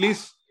 at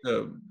least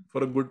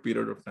for a good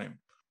period of time.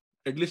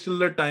 At least till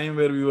the time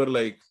where we were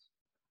like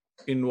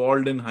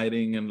involved in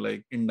hiring and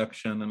like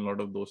induction and a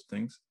lot of those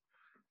things.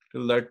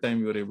 Till that time,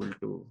 we were able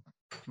to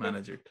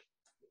manage it.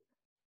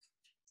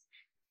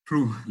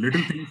 True.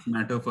 Little things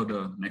matter for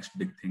the next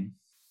big thing.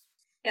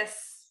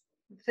 Yes.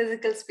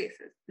 Physical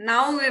spaces.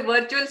 Now with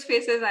virtual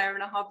spaces, I don't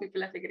know how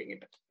people are figuring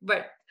it out.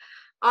 But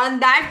on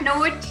that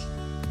note,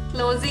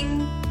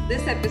 closing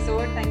this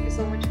episode, thank you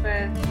so much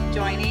for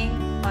joining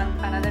on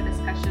another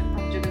discussion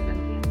of Jugal